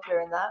emotional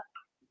during that.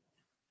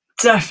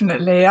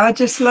 Definitely, I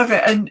just love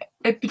it, and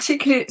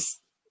particularly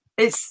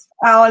it's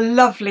our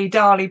lovely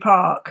Darley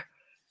Park,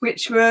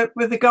 which were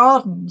the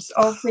gardens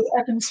of the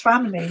Evans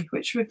family,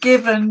 which were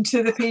given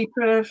to the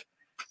people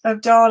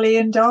of Darley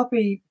and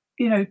Derby,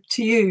 you know,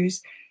 to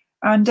use.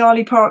 And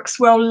Darley Park's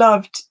well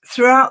loved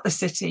throughout the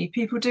city.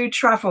 People do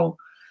travel,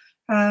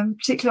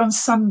 particularly on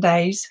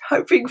Sundays,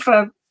 hoping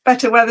for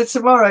better weather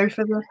tomorrow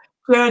for the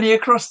journey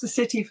across the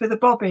city for the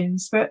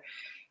bobbins. But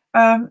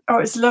oh,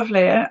 it's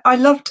lovely. I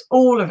loved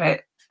all of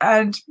it.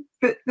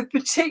 But the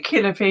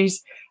particular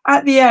piece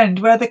at the end,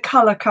 where the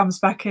colour comes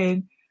back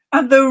in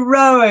and the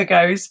rower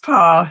goes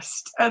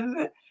past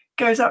and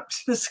goes up to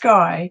the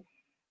sky,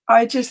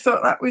 I just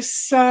thought that was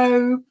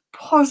so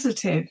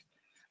positive,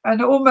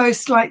 and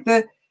almost like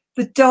the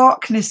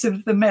darkness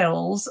of the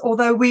mills,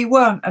 although we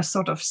weren't a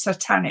sort of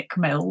satanic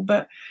mill,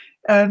 but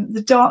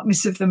the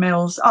darkness of the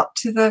mills up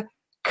to the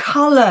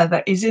colour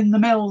that is in the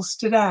mills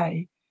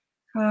today,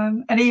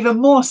 and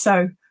even more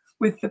so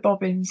with the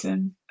bobbins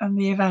and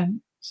the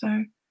event.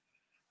 So,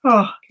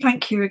 oh,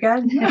 thank you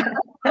again.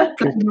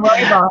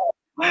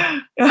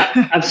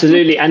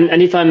 Absolutely.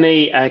 And if I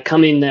may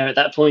come in there at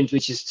that point,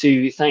 which is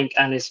to thank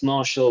Alice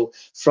Marshall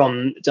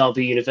from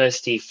Derby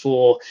University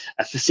for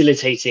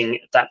facilitating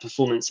that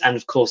performance, and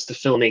of course the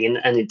filming,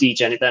 and indeed,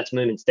 Janet, that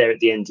moment there at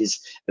the end is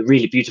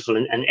really beautiful,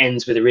 and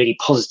ends with a really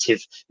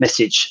positive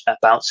message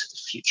about the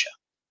future.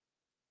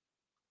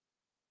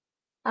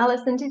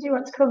 Alison, did you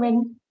want to come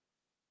in?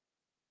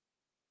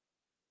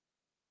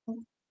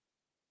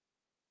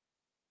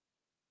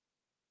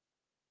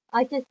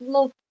 I just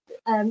loved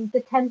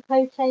the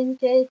tempo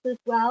changes as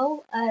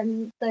well.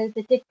 So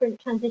the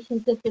different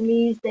transitions of the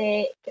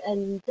music,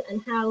 and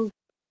how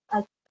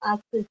as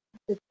the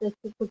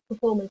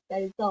performance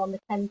goes on, the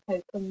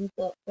tempo comes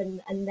up,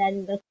 and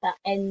then there's that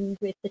end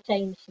with the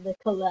change to the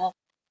colour.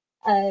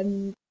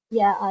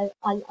 Yeah,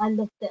 I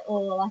loved it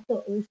all. I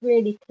thought it was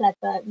really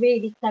clever,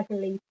 really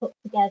cleverly put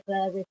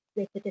together with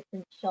the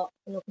different shots,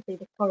 and obviously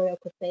the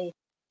choreography.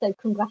 So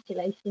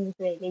congratulations,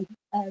 really,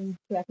 to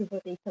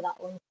everybody for that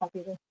one.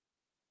 Fabulous.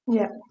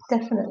 Yeah,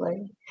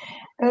 definitely.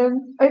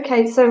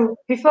 Okay, so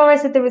before I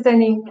said there was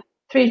only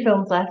 3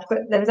 films left, but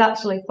there was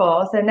actually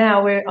 4. So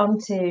now we're on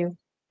to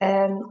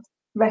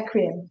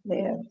Requiem,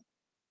 Leo.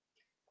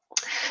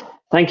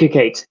 Thank you,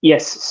 Kate.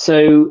 Yes,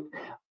 so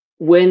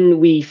when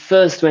we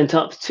first went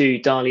up to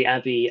Darley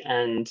Abbey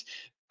and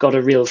got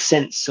a real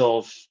sense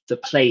of the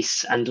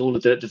place and all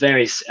of the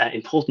various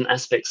important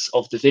aspects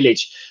of the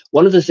village,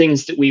 one of the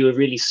things that we were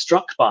really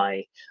struck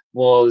by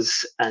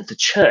was the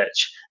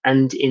church,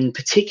 and in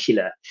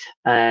particular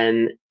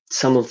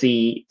some of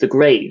the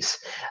graves.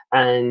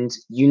 And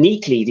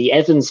uniquely, the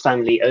Evans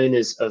family,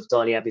 owners of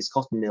Darley Abbey's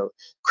cotton mill,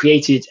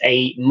 created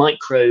a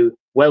micro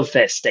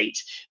welfare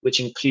state, which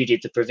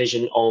included the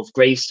provision of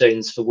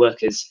gravestones for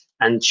workers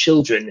and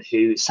children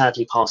who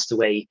sadly passed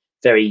away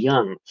very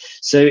young.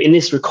 So in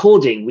this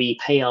recording, we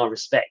pay our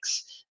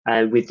respects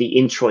with the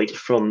introit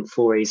from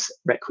Fauré's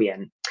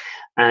Requiem.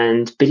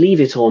 And believe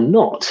it or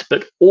not,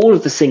 but all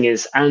of the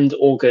singers and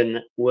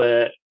organ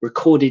were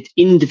recorded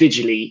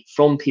individually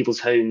from people's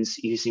homes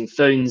using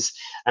phones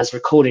as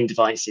recording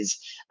devices.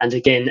 And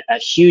again, a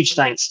huge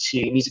thanks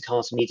to Music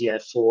Art Media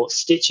for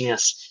stitching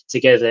us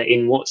together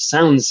in what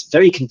sounds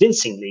very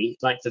convincingly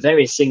like the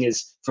various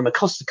singers from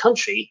across the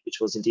country, which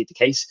was indeed the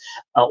case,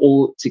 are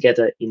all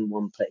together in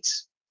one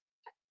place.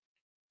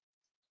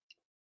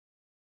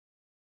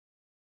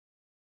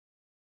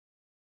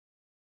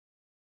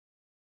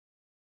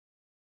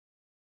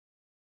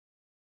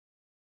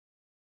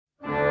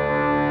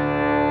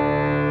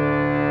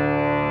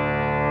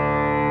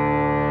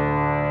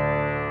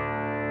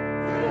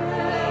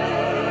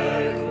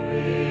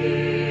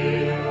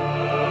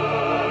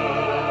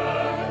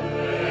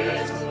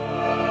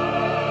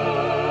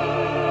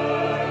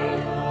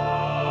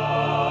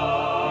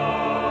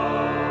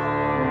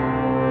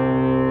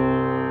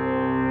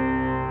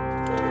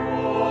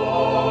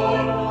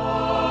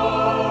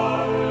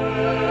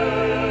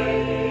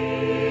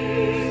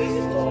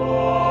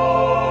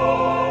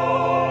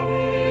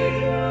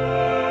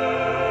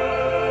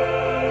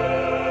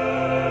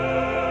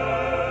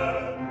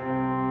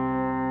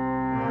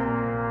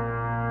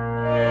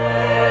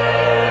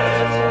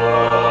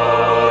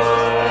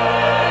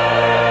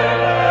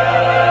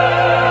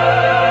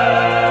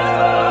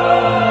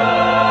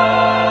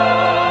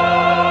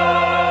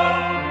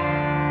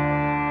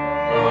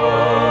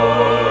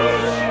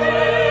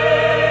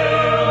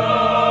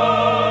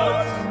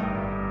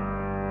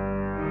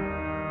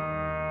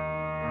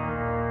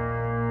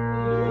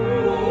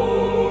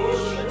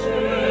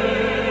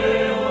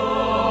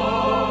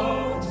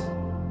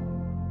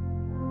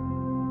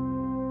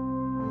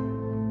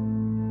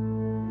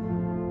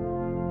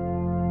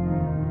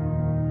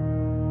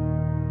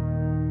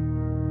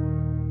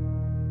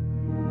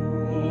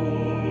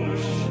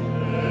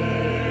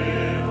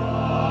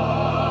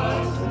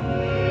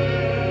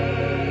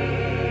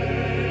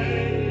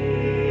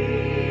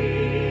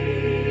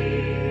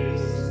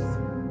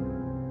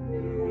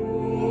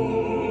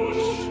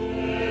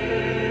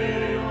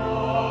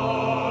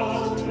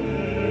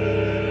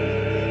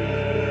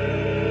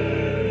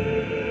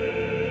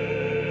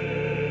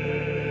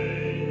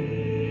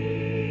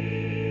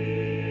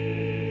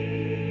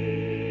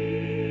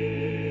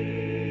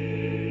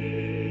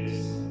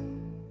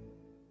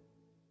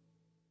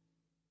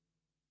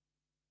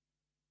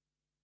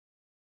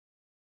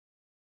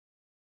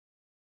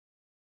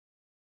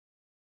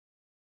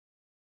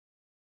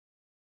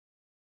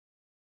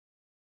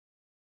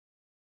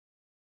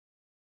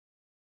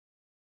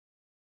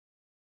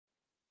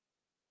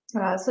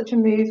 Wow, such a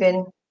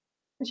moving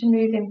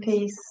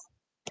piece,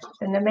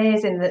 and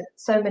amazing that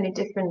so many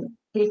different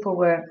people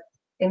were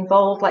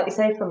involved, like you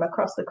say, from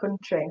across the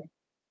country.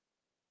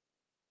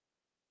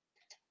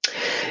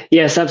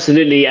 Yes,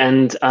 absolutely.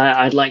 And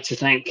I'd like to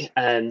thank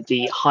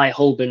the High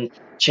Holborn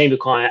Chamber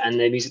Choir and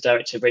their music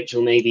director,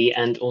 Rachel Mabey,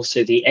 and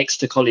also the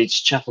Exeter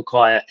College Chapel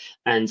Choir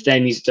and their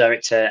music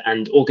director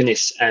and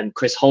organist,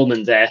 Chris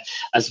Holman there,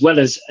 as well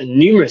as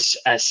numerous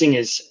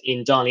singers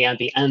in Darley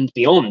Abbey and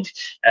beyond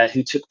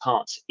who took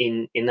part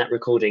in that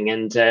recording.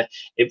 And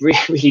it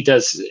really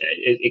does,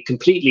 it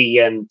completely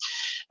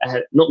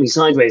knocked me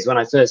sideways when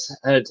I first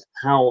heard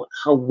how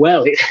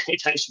well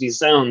it actually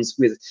sounds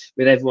with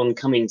everyone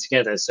coming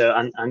together. So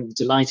I'm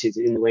delighted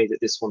in the way that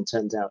this one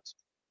turned out.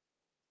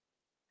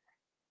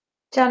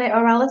 Janet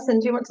or Alison,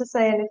 do you want to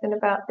say anything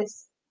about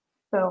this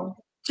film?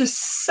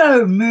 Just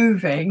so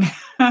moving.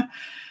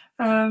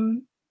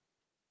 And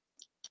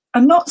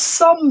not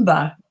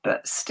somber,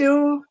 but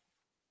still,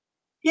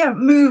 yeah,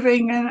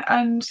 moving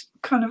and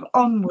kind of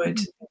onward.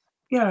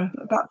 Yeah,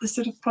 about the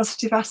sort of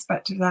positive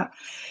aspect of that.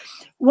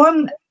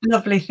 One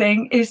lovely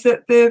thing is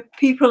that the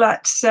people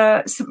at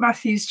St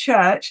Matthew's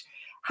Church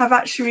have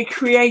actually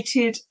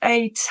created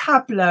a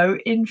tableau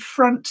in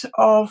front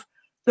of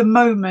the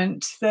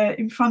moment,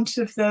 in front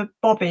of the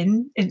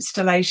bobbin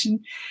installation,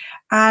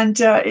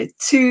 and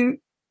it's two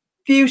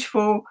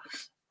beautiful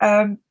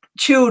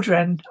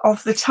children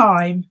of the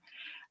time,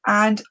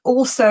 and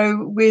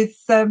also with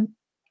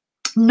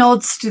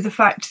nods to the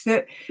fact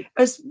that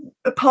as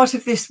a part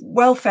of this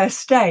welfare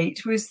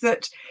state was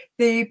that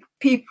the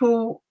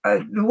people,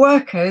 the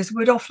workers,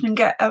 would often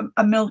get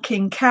a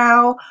milking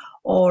cow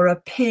or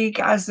a pig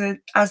as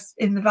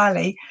in the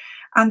valley,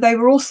 and they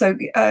were also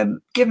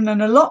given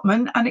an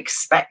allotment and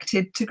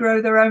expected to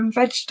grow their own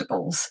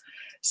vegetables.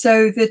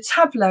 So the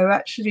tableau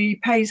actually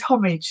pays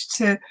homage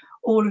to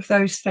all of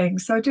those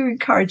things. So I do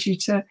encourage you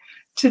to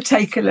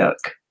take a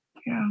look.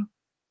 Yeah.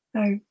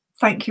 So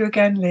thank you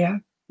again, Leo.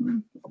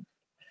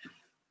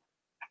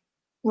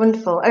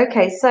 Wonderful.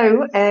 Okay,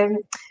 so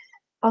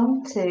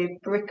on to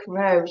Brick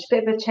Road. A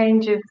bit of a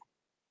change of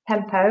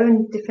tempo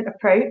and different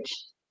approach.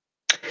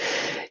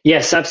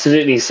 Yes,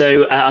 absolutely.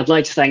 So I'd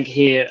like to thank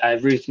here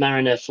Ruth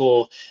Mariner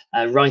for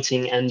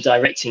writing and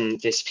directing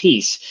this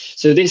piece.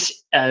 So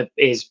this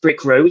is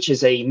Brick Row, which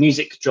is a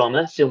music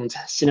drama filmed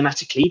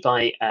cinematically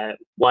by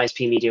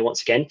YSP Media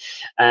once again.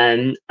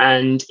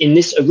 And in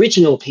this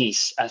original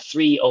piece,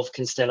 3 of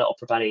Constella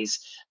OperaBallet's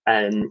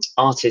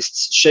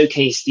artists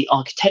showcase the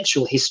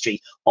architectural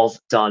history of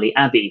Darley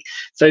Abbey,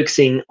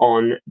 focusing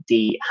on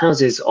the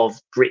houses of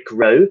Brick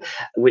Row,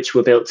 which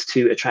were built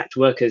to attract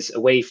workers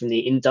away from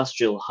the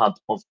industrial hub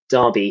of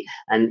Derby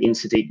and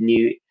into the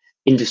new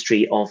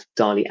industry of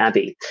Darley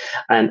Abbey.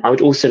 I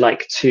would also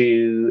like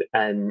to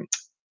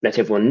let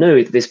everyone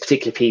know that this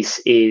particular piece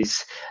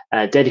is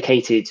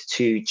dedicated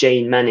to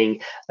Jane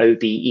Manning,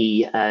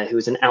 OBE, who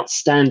was an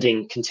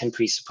outstanding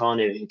contemporary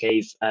soprano who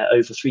gave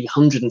over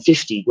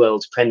 350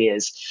 world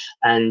premieres,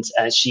 and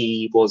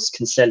she was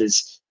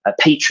Constella's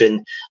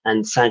patron,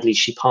 and sadly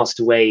she passed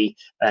away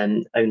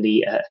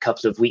only a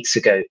couple of weeks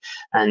ago.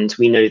 And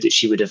we know that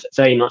she would have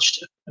very much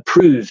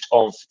approved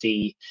of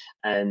the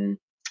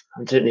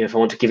I don't know if I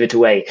want to give it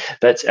away,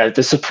 but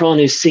the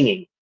soprano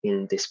singing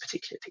in this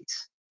particular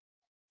piece.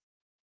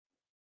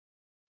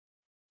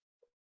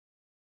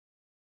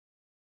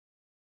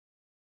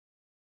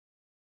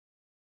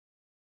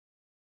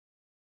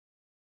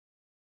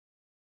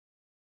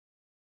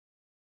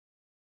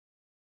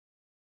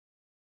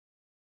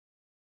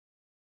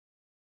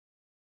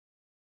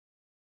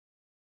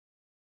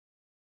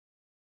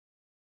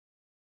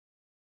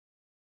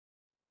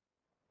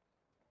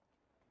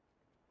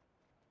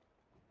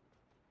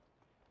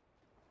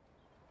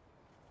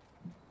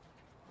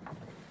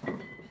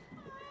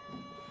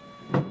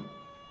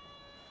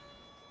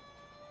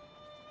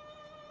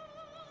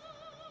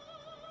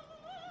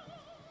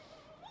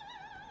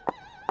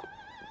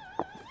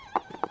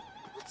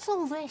 What's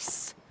all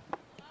this?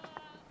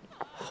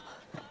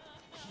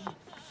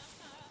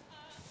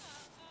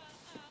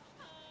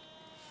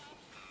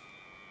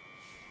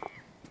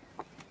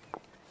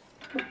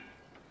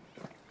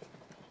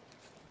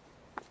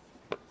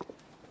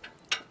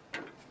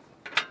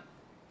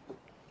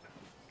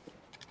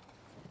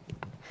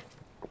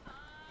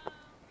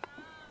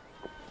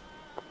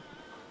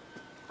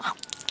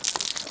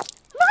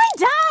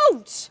 Mind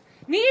out!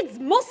 Needs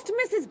must,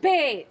 Mrs.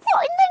 Bates.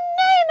 What in the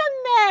name of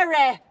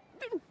Mary?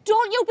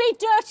 Don't you be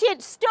dirty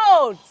at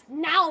stones.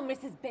 Now,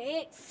 Mrs.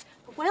 Bates.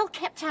 A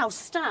well-kept house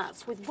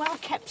starts with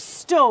well-kept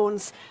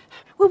stones.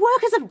 We're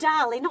workers of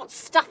Darley, not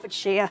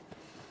Staffordshire.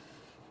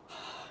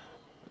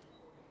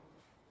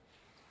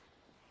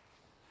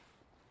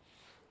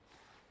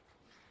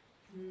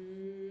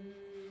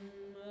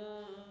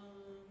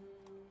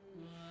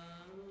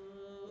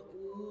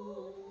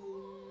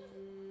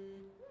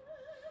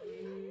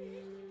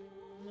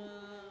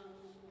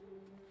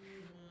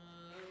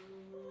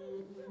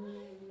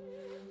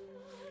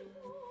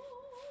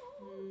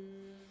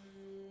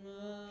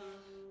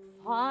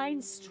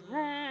 Find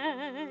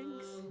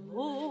strength,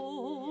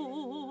 oh.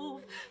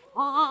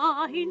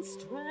 fine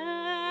strength.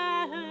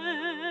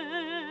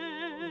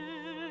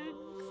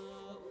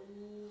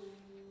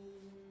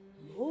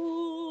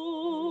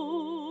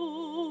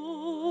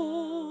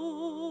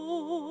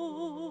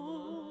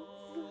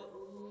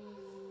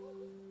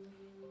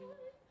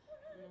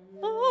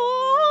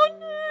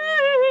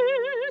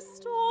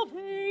 Honest of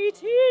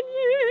 18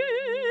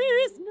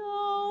 years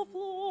now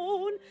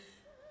flown,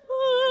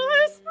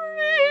 by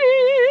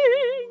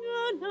spring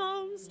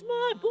announced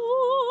my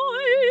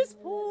boys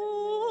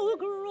full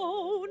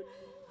grown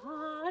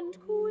and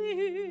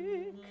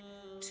quick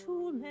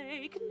to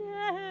make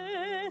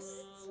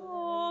nests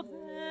of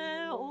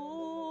their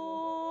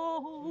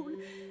own.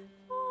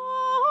 Life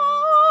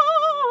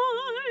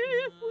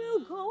will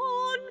go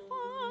on fine.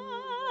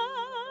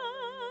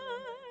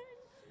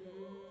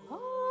 Life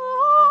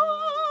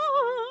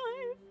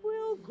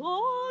will go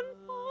on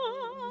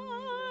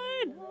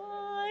fine,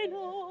 I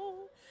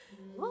know.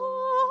 Life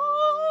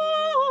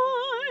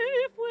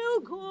will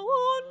go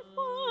on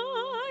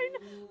fine,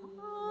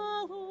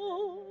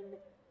 alone,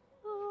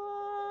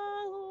 alone.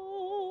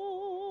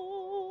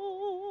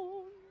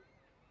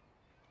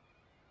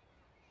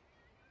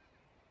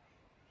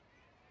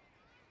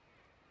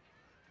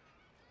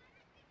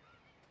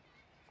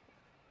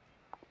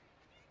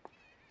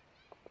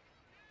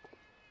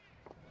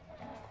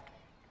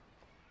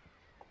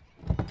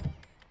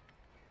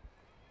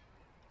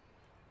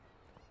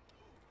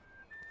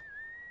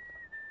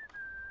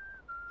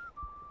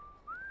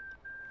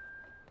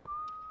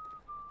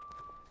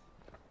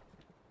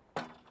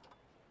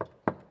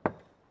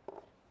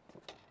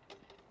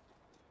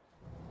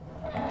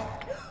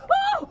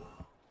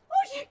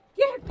 You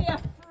gave me a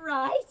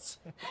fright.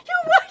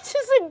 You're white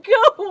as a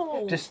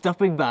ghoul. Just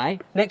stopping by.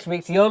 Next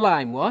week's your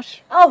lime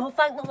wash. Oh, well,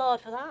 thank the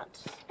Lord for that.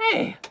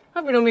 Hey,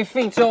 I've been on my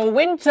feet all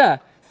winter.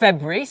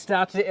 February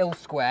started at Hill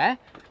Square.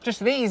 Just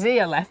these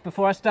here left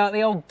before I start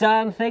the old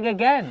darn thing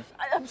again.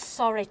 I'm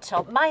sorry,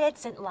 Tom. My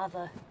head's in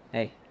lather.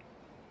 Hey,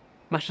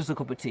 mash us a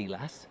cup of tea,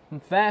 lass. I'm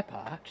fair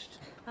parched.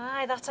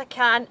 Aye, that I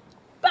can.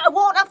 But I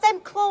won't have them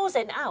clothes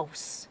in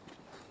house.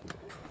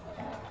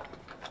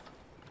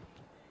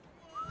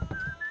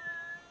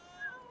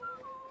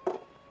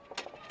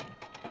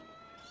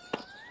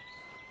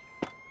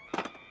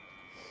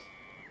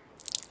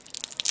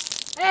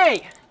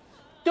 Hey,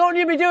 don't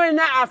you be doing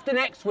that after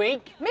next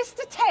week.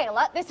 Mr.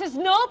 Taylor, this is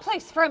no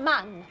place for a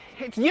man.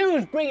 It's you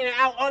who's bringing it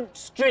out on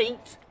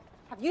street.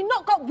 Have you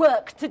not got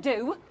work to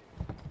do?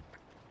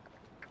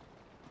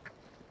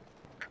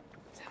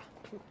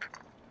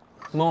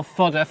 More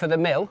fodder for the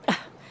mill.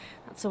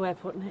 That's the way of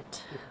putting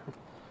it.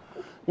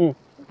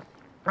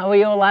 How are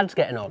your lads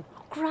getting on?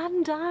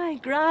 Grand, aye,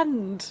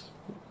 grand.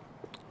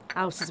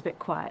 House is a bit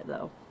quiet,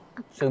 though.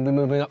 Soon be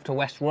moving up to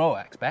West Row,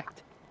 I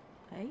expect.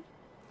 Eh?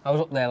 I was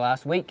up there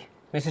last week.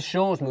 Mrs.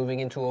 Shaw's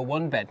moving into a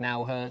one-bed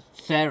now. Her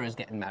Sarah's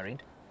getting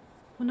married.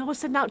 Well, no one's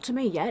said out to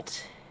me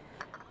yet.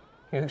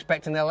 You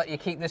expecting they'll let you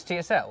keep this to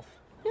yourself?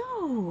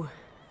 No.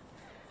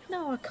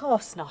 No, of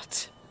course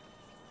not.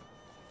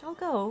 I'll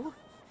go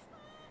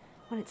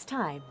when it's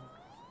time.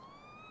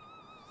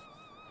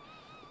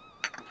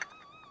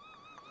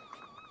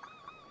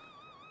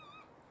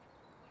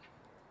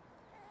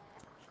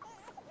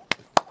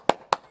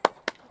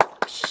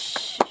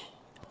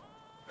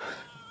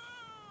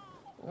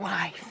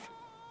 Life.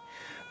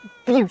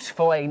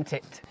 Beautiful, ain't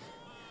it?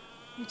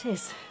 It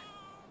is.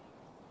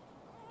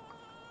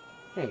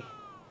 Hey,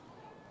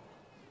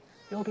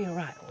 you'll be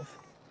alright, love.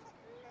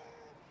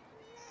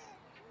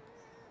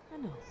 I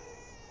know.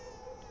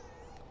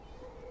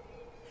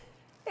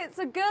 It's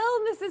a girl,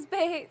 Mrs.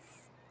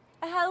 Bates.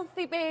 A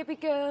healthy baby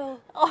girl.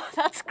 Oh,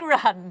 that's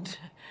grand.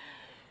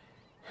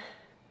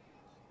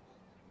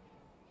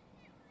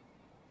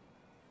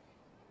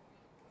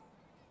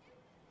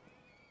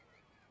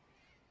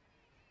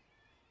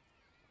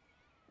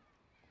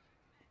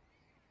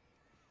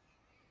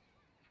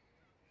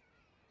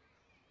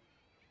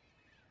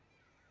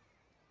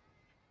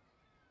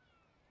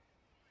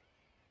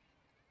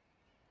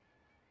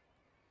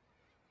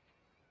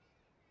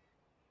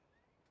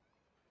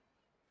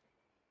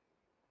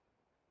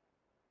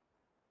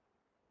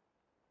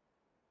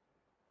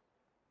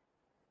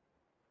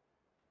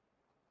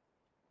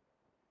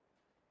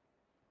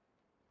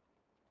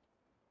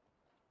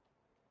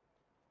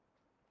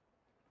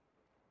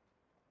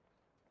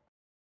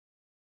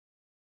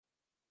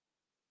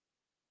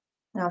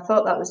 I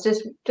thought that was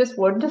just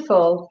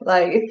wonderful.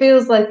 Like it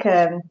feels like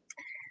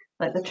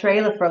the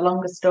trailer for a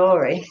longer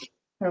story.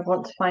 I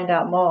want to find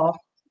out more.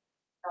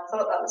 I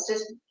thought that was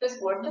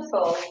just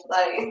wonderful.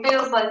 Like it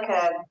feels like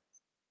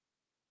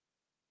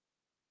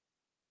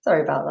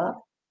sorry about that.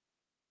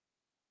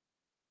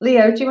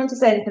 Leo, do you want to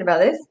say anything about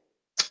this?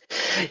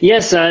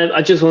 Yes,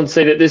 I just want to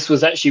say that this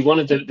was actually one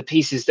of the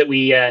pieces that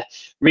we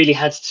really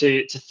had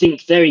to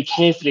think very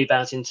carefully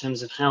about in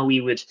terms of how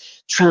we would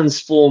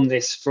transform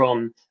this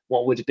from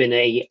what would have been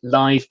a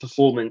live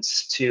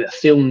performance to a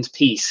filmed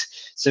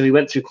piece. So we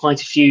went through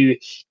quite a few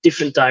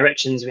different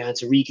directions. We had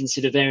to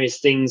reconsider various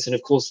things, and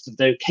of course the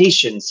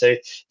location. So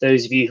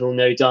those of you who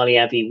know Darley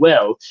Abbey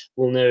well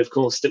will know, of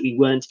course, that we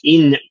weren't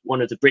in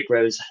one of the brick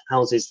rose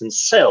houses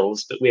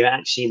themselves, but we were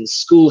actually in the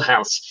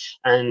schoolhouse.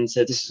 And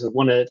this is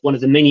one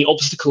of the many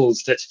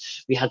obstacles that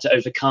we had to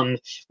overcome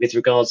with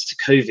regards to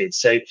COVID.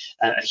 So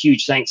a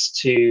huge thanks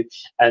to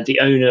the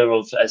owner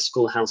of the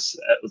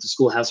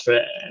schoolhouse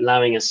for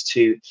allowing us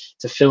to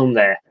film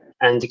there.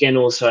 And again,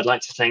 also, I'd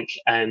like to thank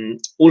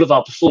all of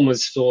our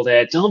performers for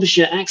their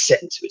Derbyshire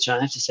accent, which I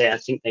have to say, I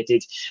think they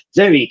did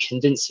very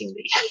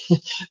convincingly.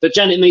 But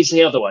Janet may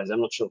say otherwise,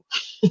 I'm not sure.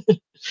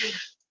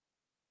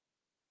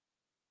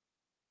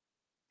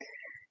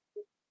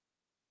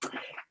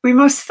 We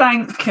must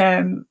thank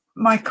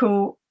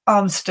Michael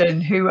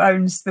Armston, who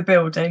owns the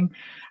building,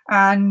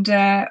 and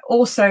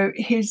also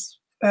his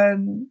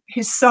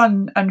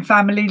son and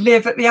family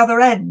live at the other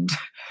end.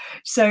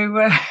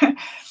 So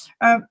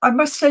I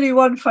must tell you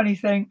one funny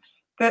thing,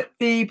 that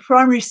the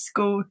primary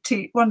school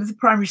one of the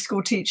primary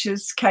school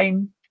teachers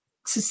came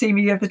to see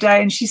me the other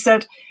day, and she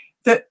said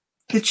that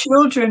the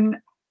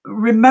children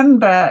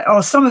remember,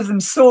 or some of them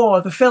saw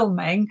the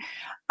filming,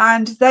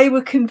 and they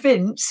were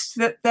convinced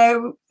that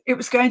it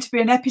was going to be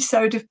an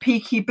episode of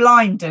Peaky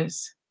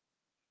Blinders.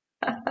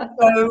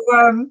 So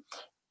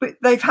but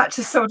they've had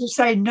to sort of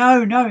say,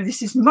 no,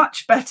 this is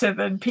much better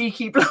than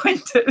Peaky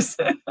Blinders.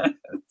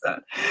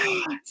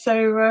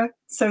 So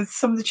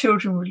some of the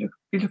children will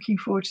be looking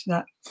forward to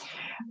that.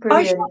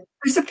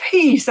 There's a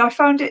piece, I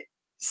found it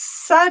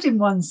sad in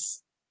one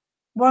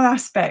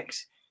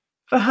aspect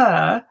for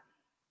her,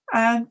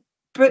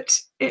 but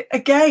it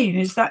again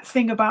is that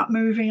thing about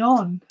moving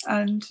on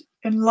and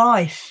in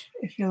life,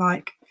 if you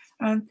like.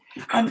 And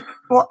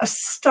what a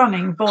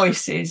stunning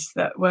voices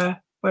that were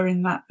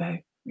in that, though.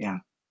 Yeah,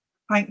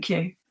 thank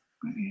you.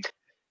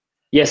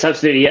 Yes,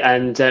 absolutely,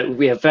 and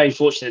we are very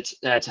fortunate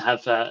to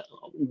have a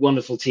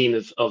wonderful team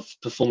of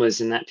performers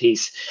in that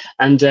piece.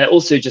 And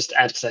also, just to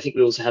add, because I think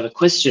we also have a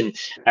question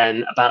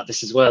about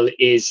this as well,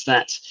 is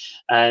that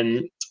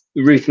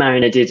Ruth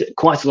Mariner did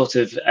quite a lot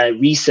of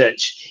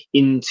research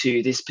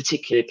into this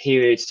particular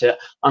period to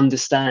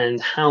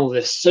understand how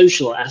the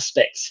social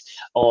aspects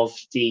of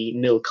the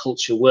mill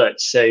culture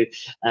worked. So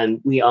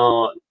we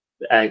are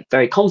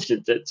very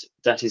confident that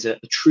that is a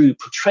true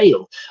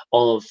portrayal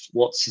of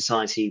what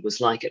society was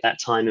like at that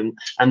time,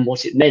 and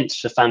what it meant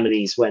for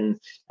families when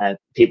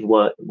people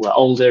were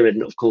older,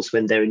 and of course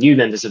when there were new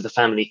members of the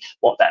family,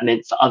 what that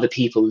meant for other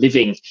people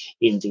living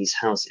in these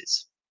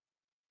houses.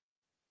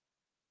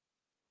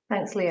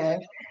 Thanks, Leo.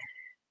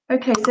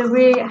 Okay, so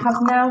we have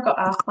now got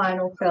our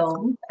final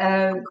film.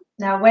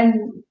 Now,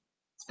 when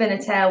Spin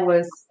a Tale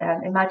was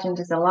imagined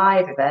as a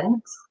live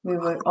event, we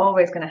were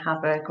always going to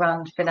have a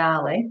grand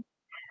finale.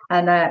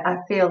 And I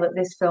feel that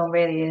this film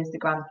really is the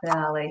grand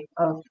finale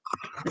of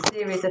the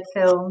series of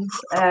films.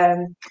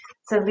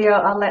 So Leo,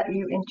 I'll let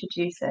you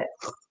introduce it.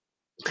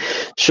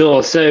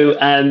 Sure. So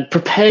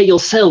prepare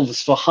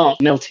yourselves for heart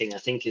melting, I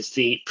think, is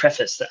the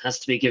preface that has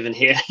to be given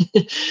here.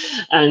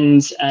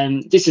 And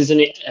this is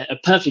a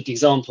perfect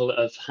example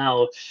of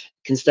how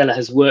Constella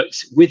has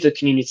worked with the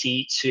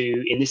community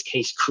to, in this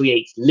case,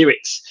 create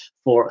lyrics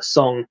for a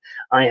song.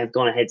 I have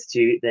gone ahead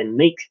to then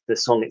make the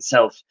song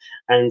itself,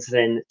 and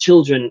then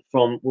children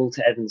from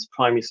Walter Evans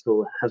Primary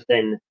School have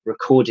then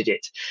recorded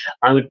it.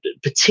 I would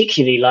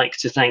particularly like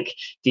to thank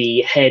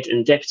the head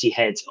and deputy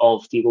head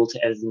of the Walter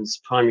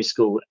Evans Primary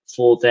School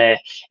for their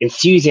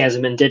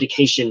enthusiasm and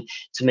dedication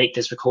to make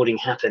this recording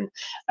happen.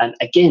 And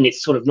again,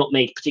 it's sort of not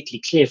made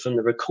particularly clear from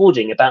the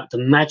recording about the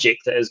magic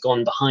that has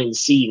gone behind the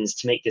scenes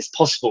to make this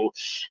possible.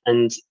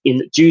 And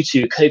due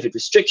to COVID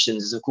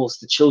restrictions, of course,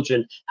 the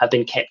children have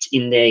been kept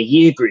in their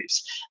year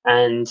groups,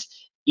 and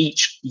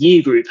each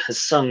year group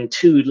has sung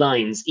 2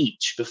 lines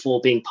each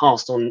before being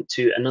passed on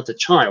to another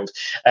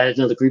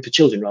group of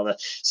children rather.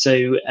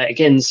 So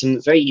again, some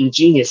very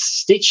ingenious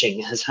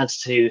stitching has had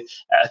to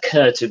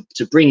occur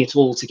to bring it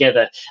all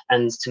together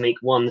and to make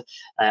one,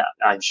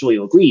 I'm sure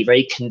you'll agree,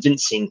 very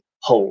convincing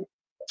whole.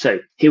 So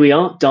here we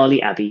are,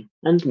 Darley Abbey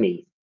and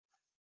me.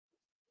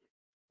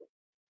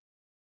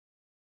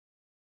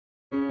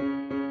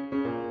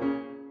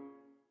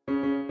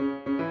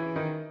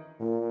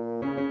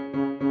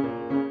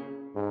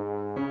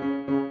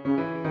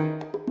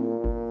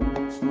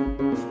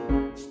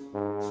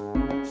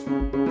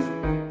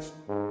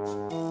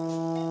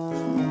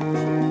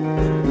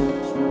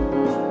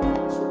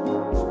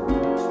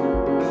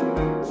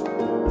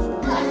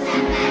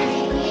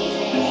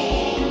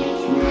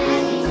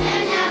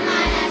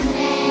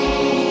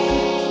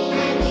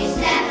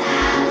 Step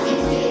out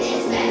into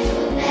this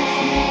special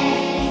place.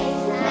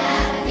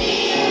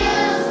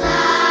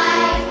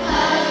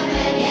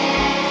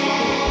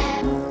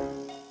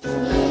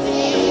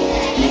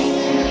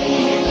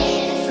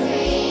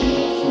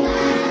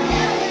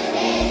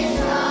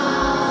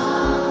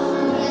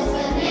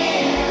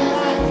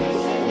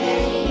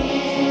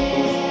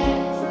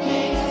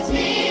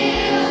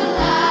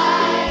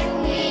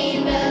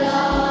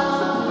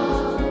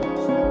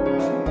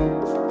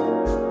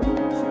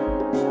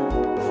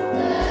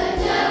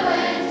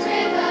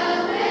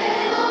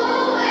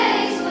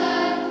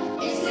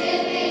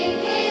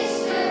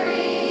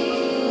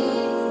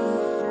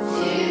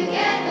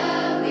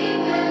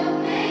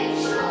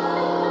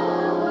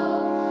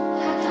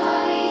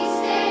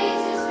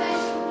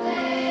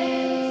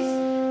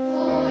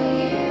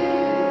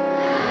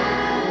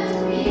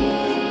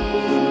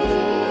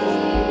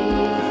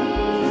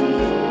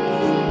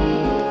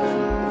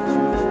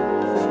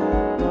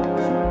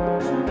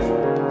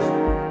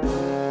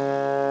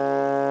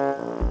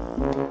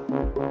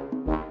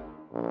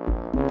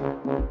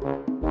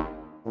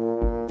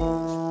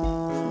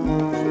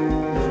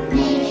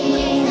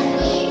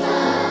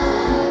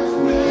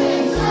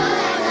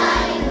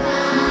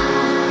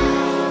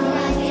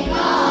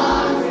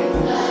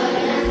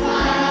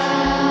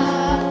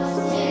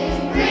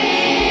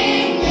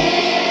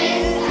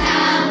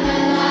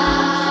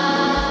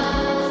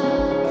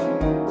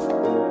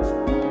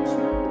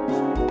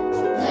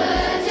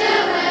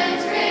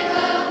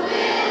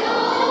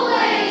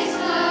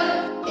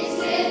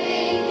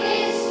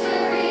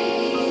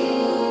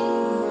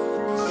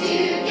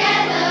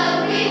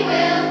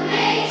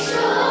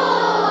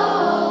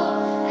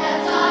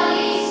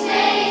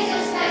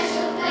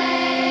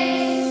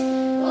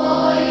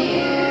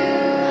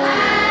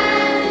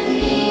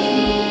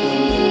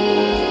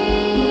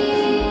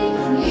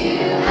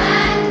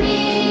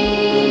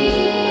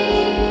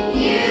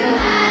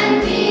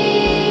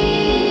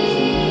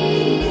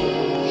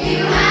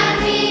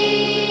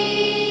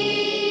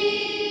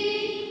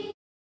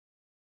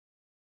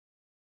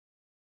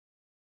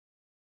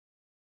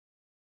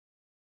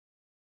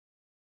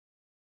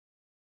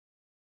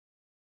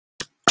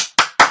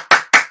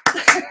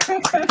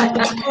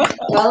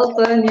 Well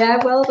done,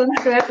 yeah, well done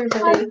to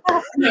everybody.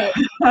 Fantastic.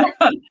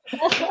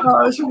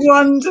 Oh, it's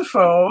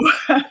wonderful.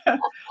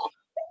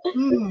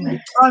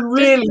 I'm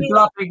really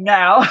blubbing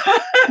now.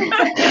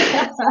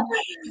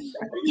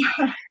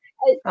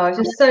 Oh,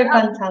 just so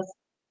fantastic.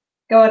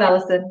 Go on,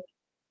 Alison.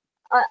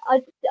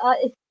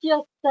 It's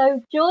just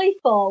so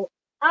joyful,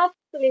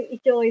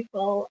 absolutely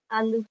joyful,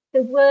 and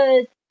the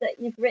words that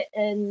you've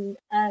written,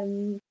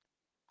 and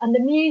the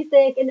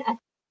music and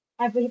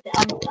everything.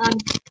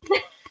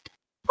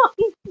 I'm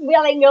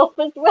welling up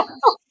as well.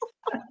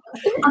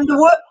 And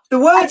the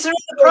words are in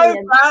the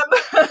Brilliant.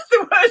 programme.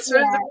 The words are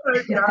in the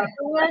programme.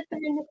 The words are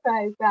in the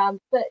programme,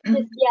 but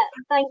just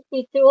thank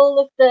you to all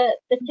of the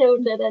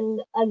children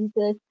and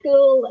the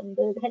school and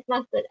the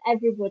headmaster and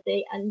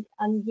everybody, and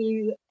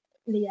you,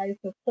 Leo,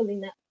 for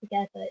pulling that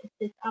together. It's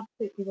just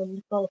absolutely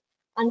wonderful,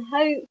 and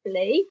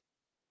hopefully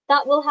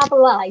that will have a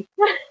life.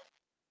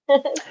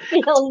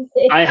 Beyond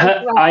this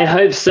I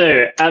hope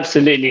so,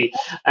 absolutely.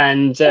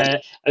 And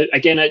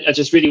again, I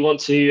just really want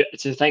to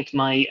thank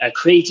my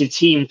creative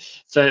team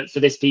for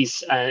this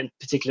piece, and in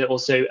particular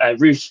also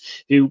Ruth,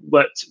 who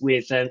worked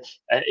with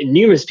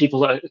numerous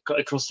people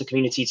across the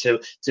community to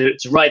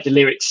write the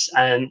lyrics,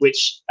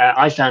 which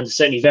I found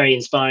certainly very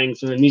inspiring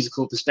from a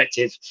musical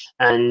perspective.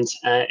 And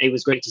it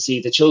was great to see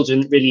the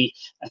children really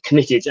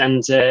committed.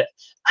 And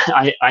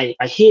I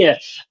hear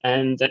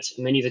that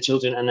many of the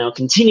children are now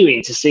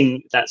continuing to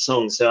sing that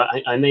song, so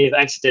I may have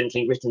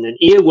accidentally written an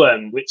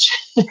earworm, which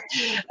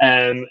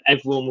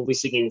everyone will be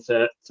singing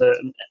for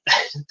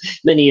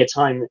many a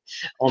time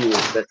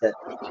onwards. But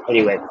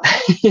anyway.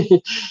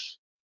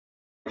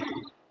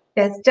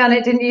 Yes,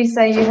 Janet, didn't you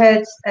say you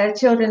heard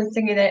children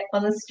singing it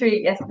on the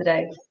street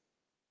yesterday?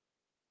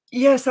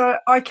 Yes,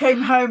 I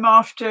came home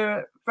after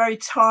a very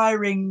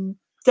tiring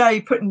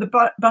day putting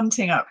the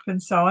bunting up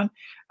and so on,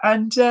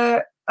 and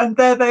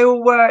there they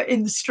all were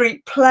in the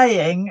street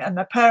playing, and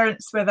their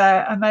parents were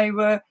there, and they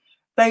were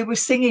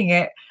singing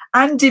it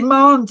and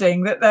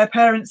demanding that their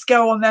parents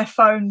go on their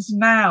phones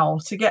now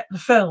to get the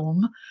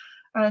film.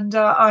 And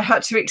I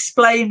had to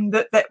explain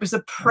that was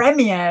a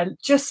premiere,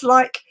 just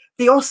like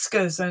the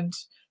Oscars and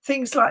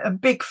things like, and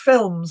big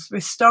films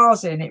with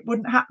stars in. It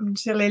wouldn't happen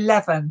until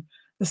 11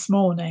 this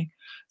morning.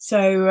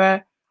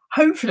 So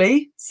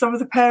hopefully some of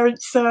the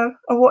parents are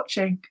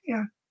watching.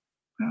 Yeah.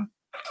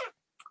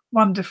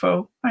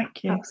 Wonderful.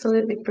 Thank you.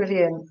 Absolutely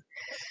brilliant.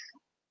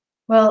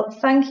 Well,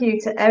 thank you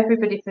to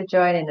everybody for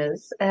joining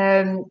us,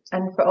 and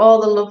for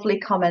all the lovely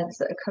comments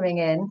that are coming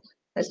in.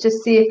 Let's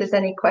just see if there's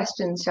any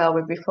questions, shall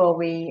we, before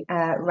we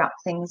wrap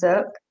things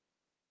up.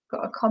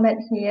 Got a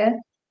comment here.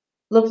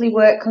 Lovely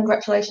work,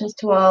 congratulations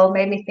to all.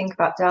 Made me think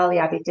about Darley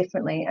Abbey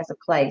differently as a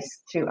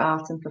place through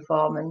art and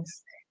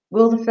performance.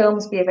 Will the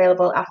films be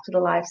available after the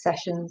live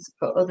sessions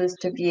for others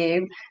to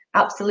view?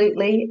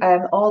 Absolutely.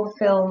 All the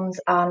films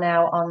are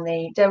now on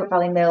the Derwent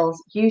Valley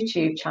Mills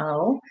YouTube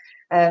channel,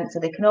 so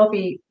they can all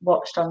be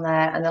watched on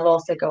there, and they'll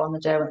also go on the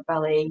Derwent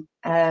Valley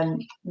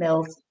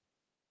Mills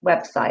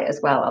website as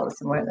well,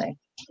 Alison, won't they?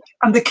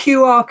 And the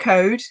QR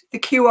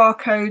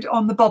code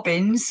on the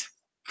bobbins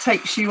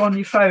takes you on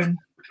your phone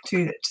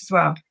to it as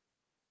well.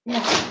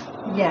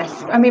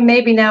 Yes. I mean,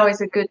 maybe now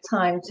is a good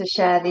time to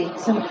share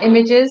some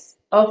images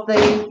of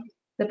the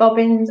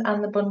bobbins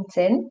and the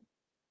bunting.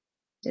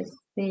 Just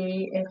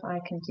see if I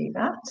can do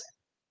that.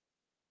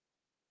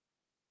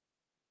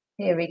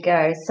 Here we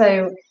go.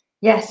 So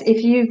yes,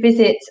 if you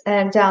visit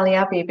Darley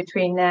Abbey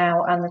between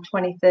now and the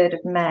 23rd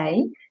of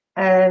May,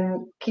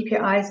 keep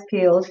your eyes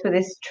peeled for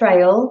this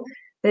trail.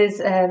 There's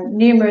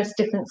numerous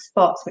different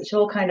spots which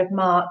all kind of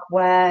mark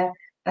where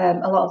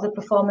a lot of the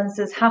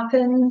performances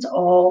happened,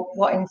 or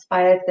what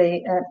inspired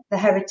the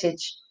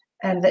heritage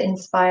that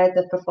inspired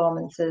the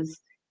performances.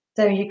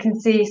 So you can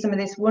see some of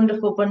this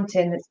wonderful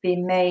bunting that's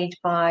been made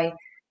by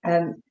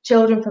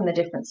children from the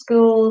different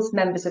schools,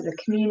 members of the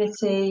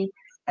community.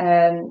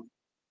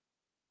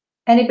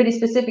 Anybody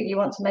specific you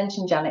want to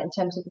mention, Janet, in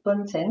terms of the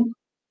bunting?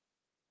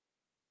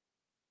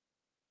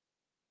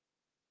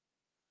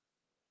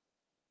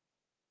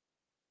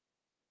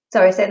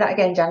 Sorry, say that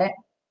again, Janet.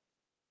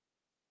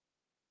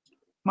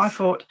 My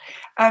fault.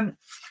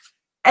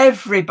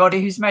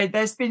 Everybody who's made,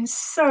 there's been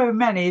so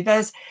many.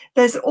 There's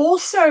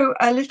also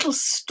a little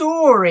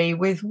story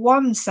with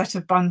one set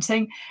of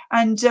bunting,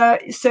 and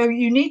so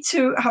you need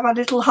to have a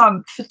little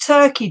hunt for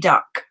turkey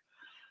duck,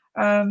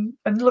 and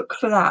look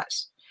for that.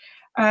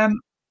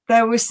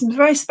 There was some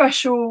very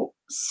special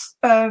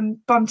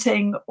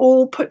bunting,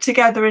 all put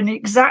together in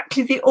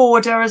exactly the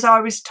order as I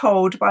was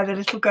told by the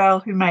little girl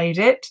who made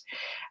it.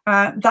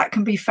 That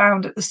can be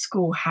found at the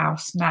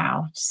schoolhouse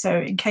now, so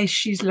in case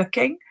she's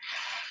looking.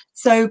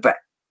 So, but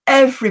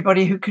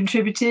everybody who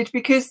contributed,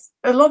 because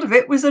a lot of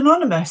it was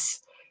anonymous,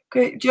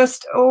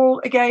 just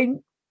all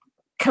again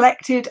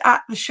collected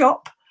at the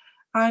shop,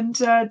 and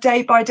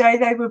day by day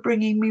they were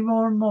bringing me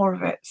more and more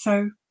of it.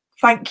 So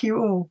thank you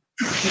all.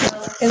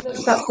 It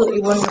looks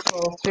absolutely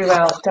wonderful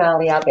throughout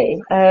Darley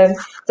Abbey.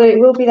 So it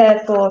will be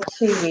there for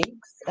 2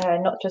 weeks,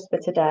 not just for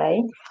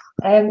today.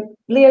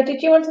 Leo,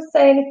 did you want to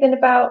say anything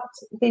about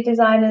the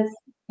designers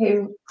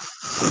who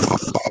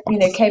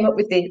came up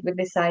with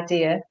this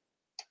idea.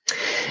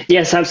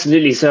 Yes,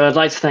 absolutely. So I'd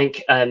like to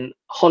thank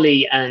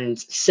Holly and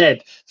Seb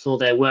for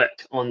their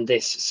work on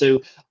this.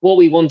 So what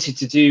we wanted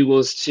to do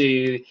was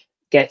to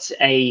get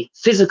a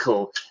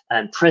physical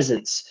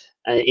presence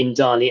in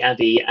Darley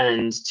Abbey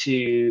and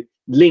to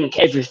link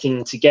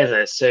everything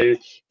together. So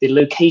the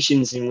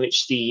locations in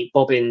which the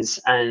bobbins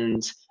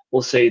and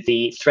also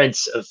the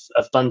threads of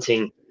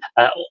bunting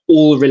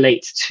all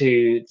relate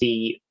to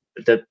the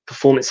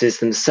performances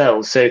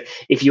themselves. So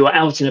if you are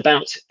out and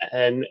about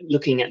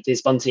looking at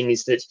this bunting,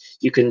 is that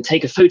you can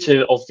take a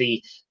photo of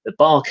the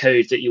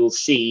barcode that you will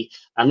see,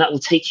 and that will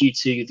take you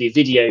to the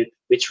video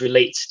which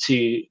relates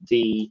to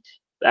the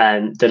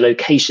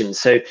location.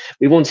 So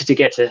we wanted to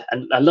get a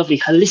lovely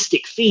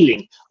holistic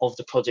feeling of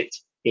the project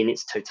in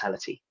its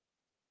totality.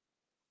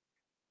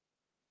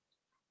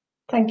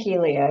 Thank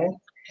you, Leo.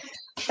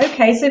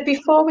 Okay, so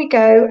before we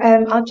go,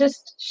 I'll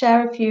just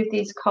share a few of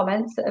these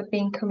comments that have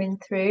been coming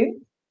through.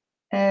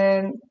 We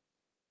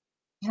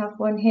have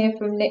one here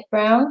from Nick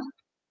Brown.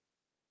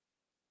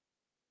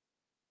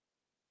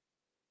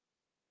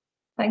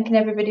 Thanking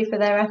everybody for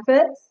their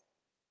efforts.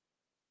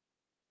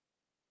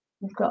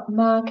 We've got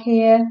Mark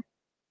here.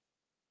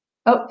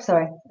 Oh,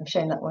 sorry, I've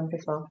shown that one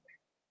before.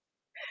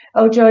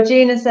 Oh,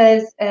 Georgina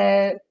says,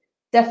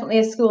 definitely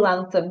a school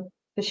anthem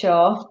for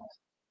sure.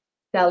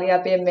 Darley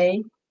Abbey and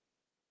me.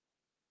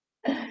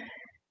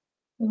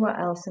 What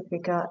else have we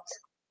got?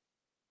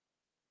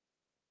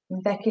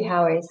 And Becky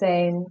Howie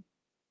saying,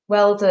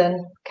 well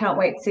done, can't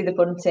wait to see the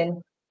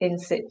bunting in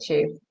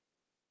situ.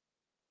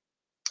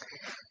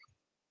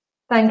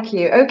 Thank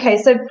you.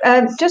 Okay, so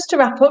just to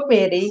wrap up,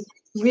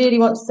 really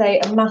want to say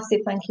a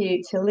massive thank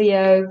you to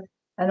Leo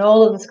and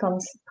all of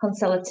the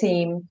Constella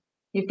team.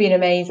 You've been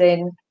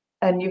amazing,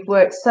 and you've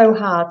worked so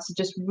hard to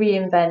just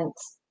reinvent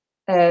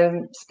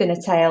Spin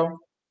a Tale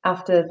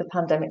after the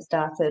pandemic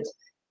started.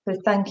 So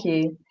thank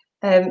you.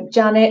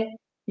 Janet,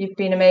 you've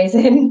been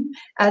amazing,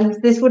 and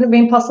this wouldn't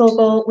have been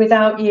possible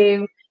without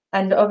you.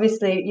 And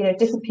obviously,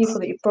 different people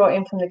that you've brought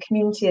in from the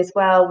community as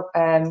well,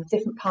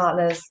 different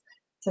partners.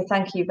 So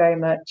thank you very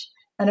much.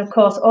 And of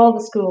course, all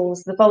the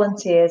schools, the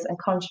volunteers and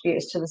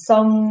contributors to the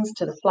songs,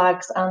 to the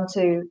flags and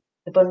to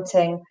the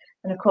bunting.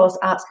 And of course,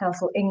 Arts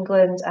Council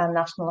England and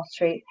National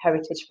Lottery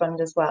Heritage Fund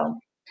as well.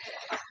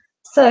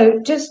 So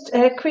just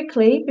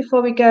quickly,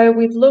 before we go,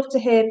 we'd love to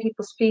hear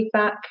people's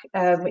feedback,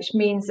 which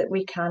means that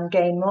we can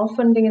gain more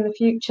funding in the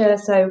future.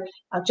 So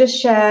I'll just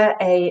share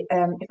a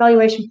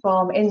evaluation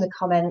form in the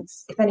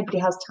comments. If anybody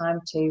has time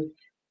to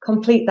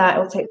complete that,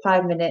 it'll take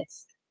 5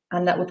 minutes,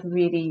 and that would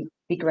really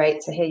be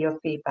great to hear your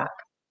feedback.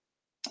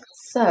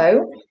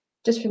 So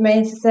just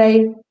remains to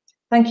say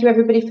thank you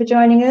everybody for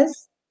joining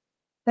us.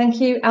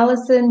 Thank you,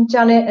 Alison,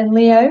 Janet and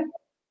Leo.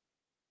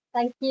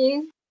 Thank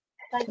you.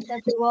 Thanks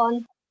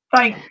everyone.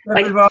 Thanks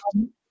everyone.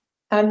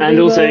 And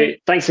also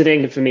thanks to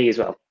England for me as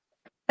well.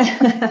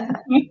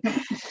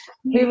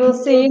 We will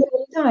see you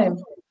next time.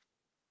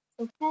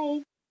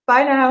 Okay.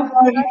 Bye now.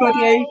 Bye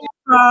everybody.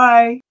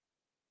 Bye.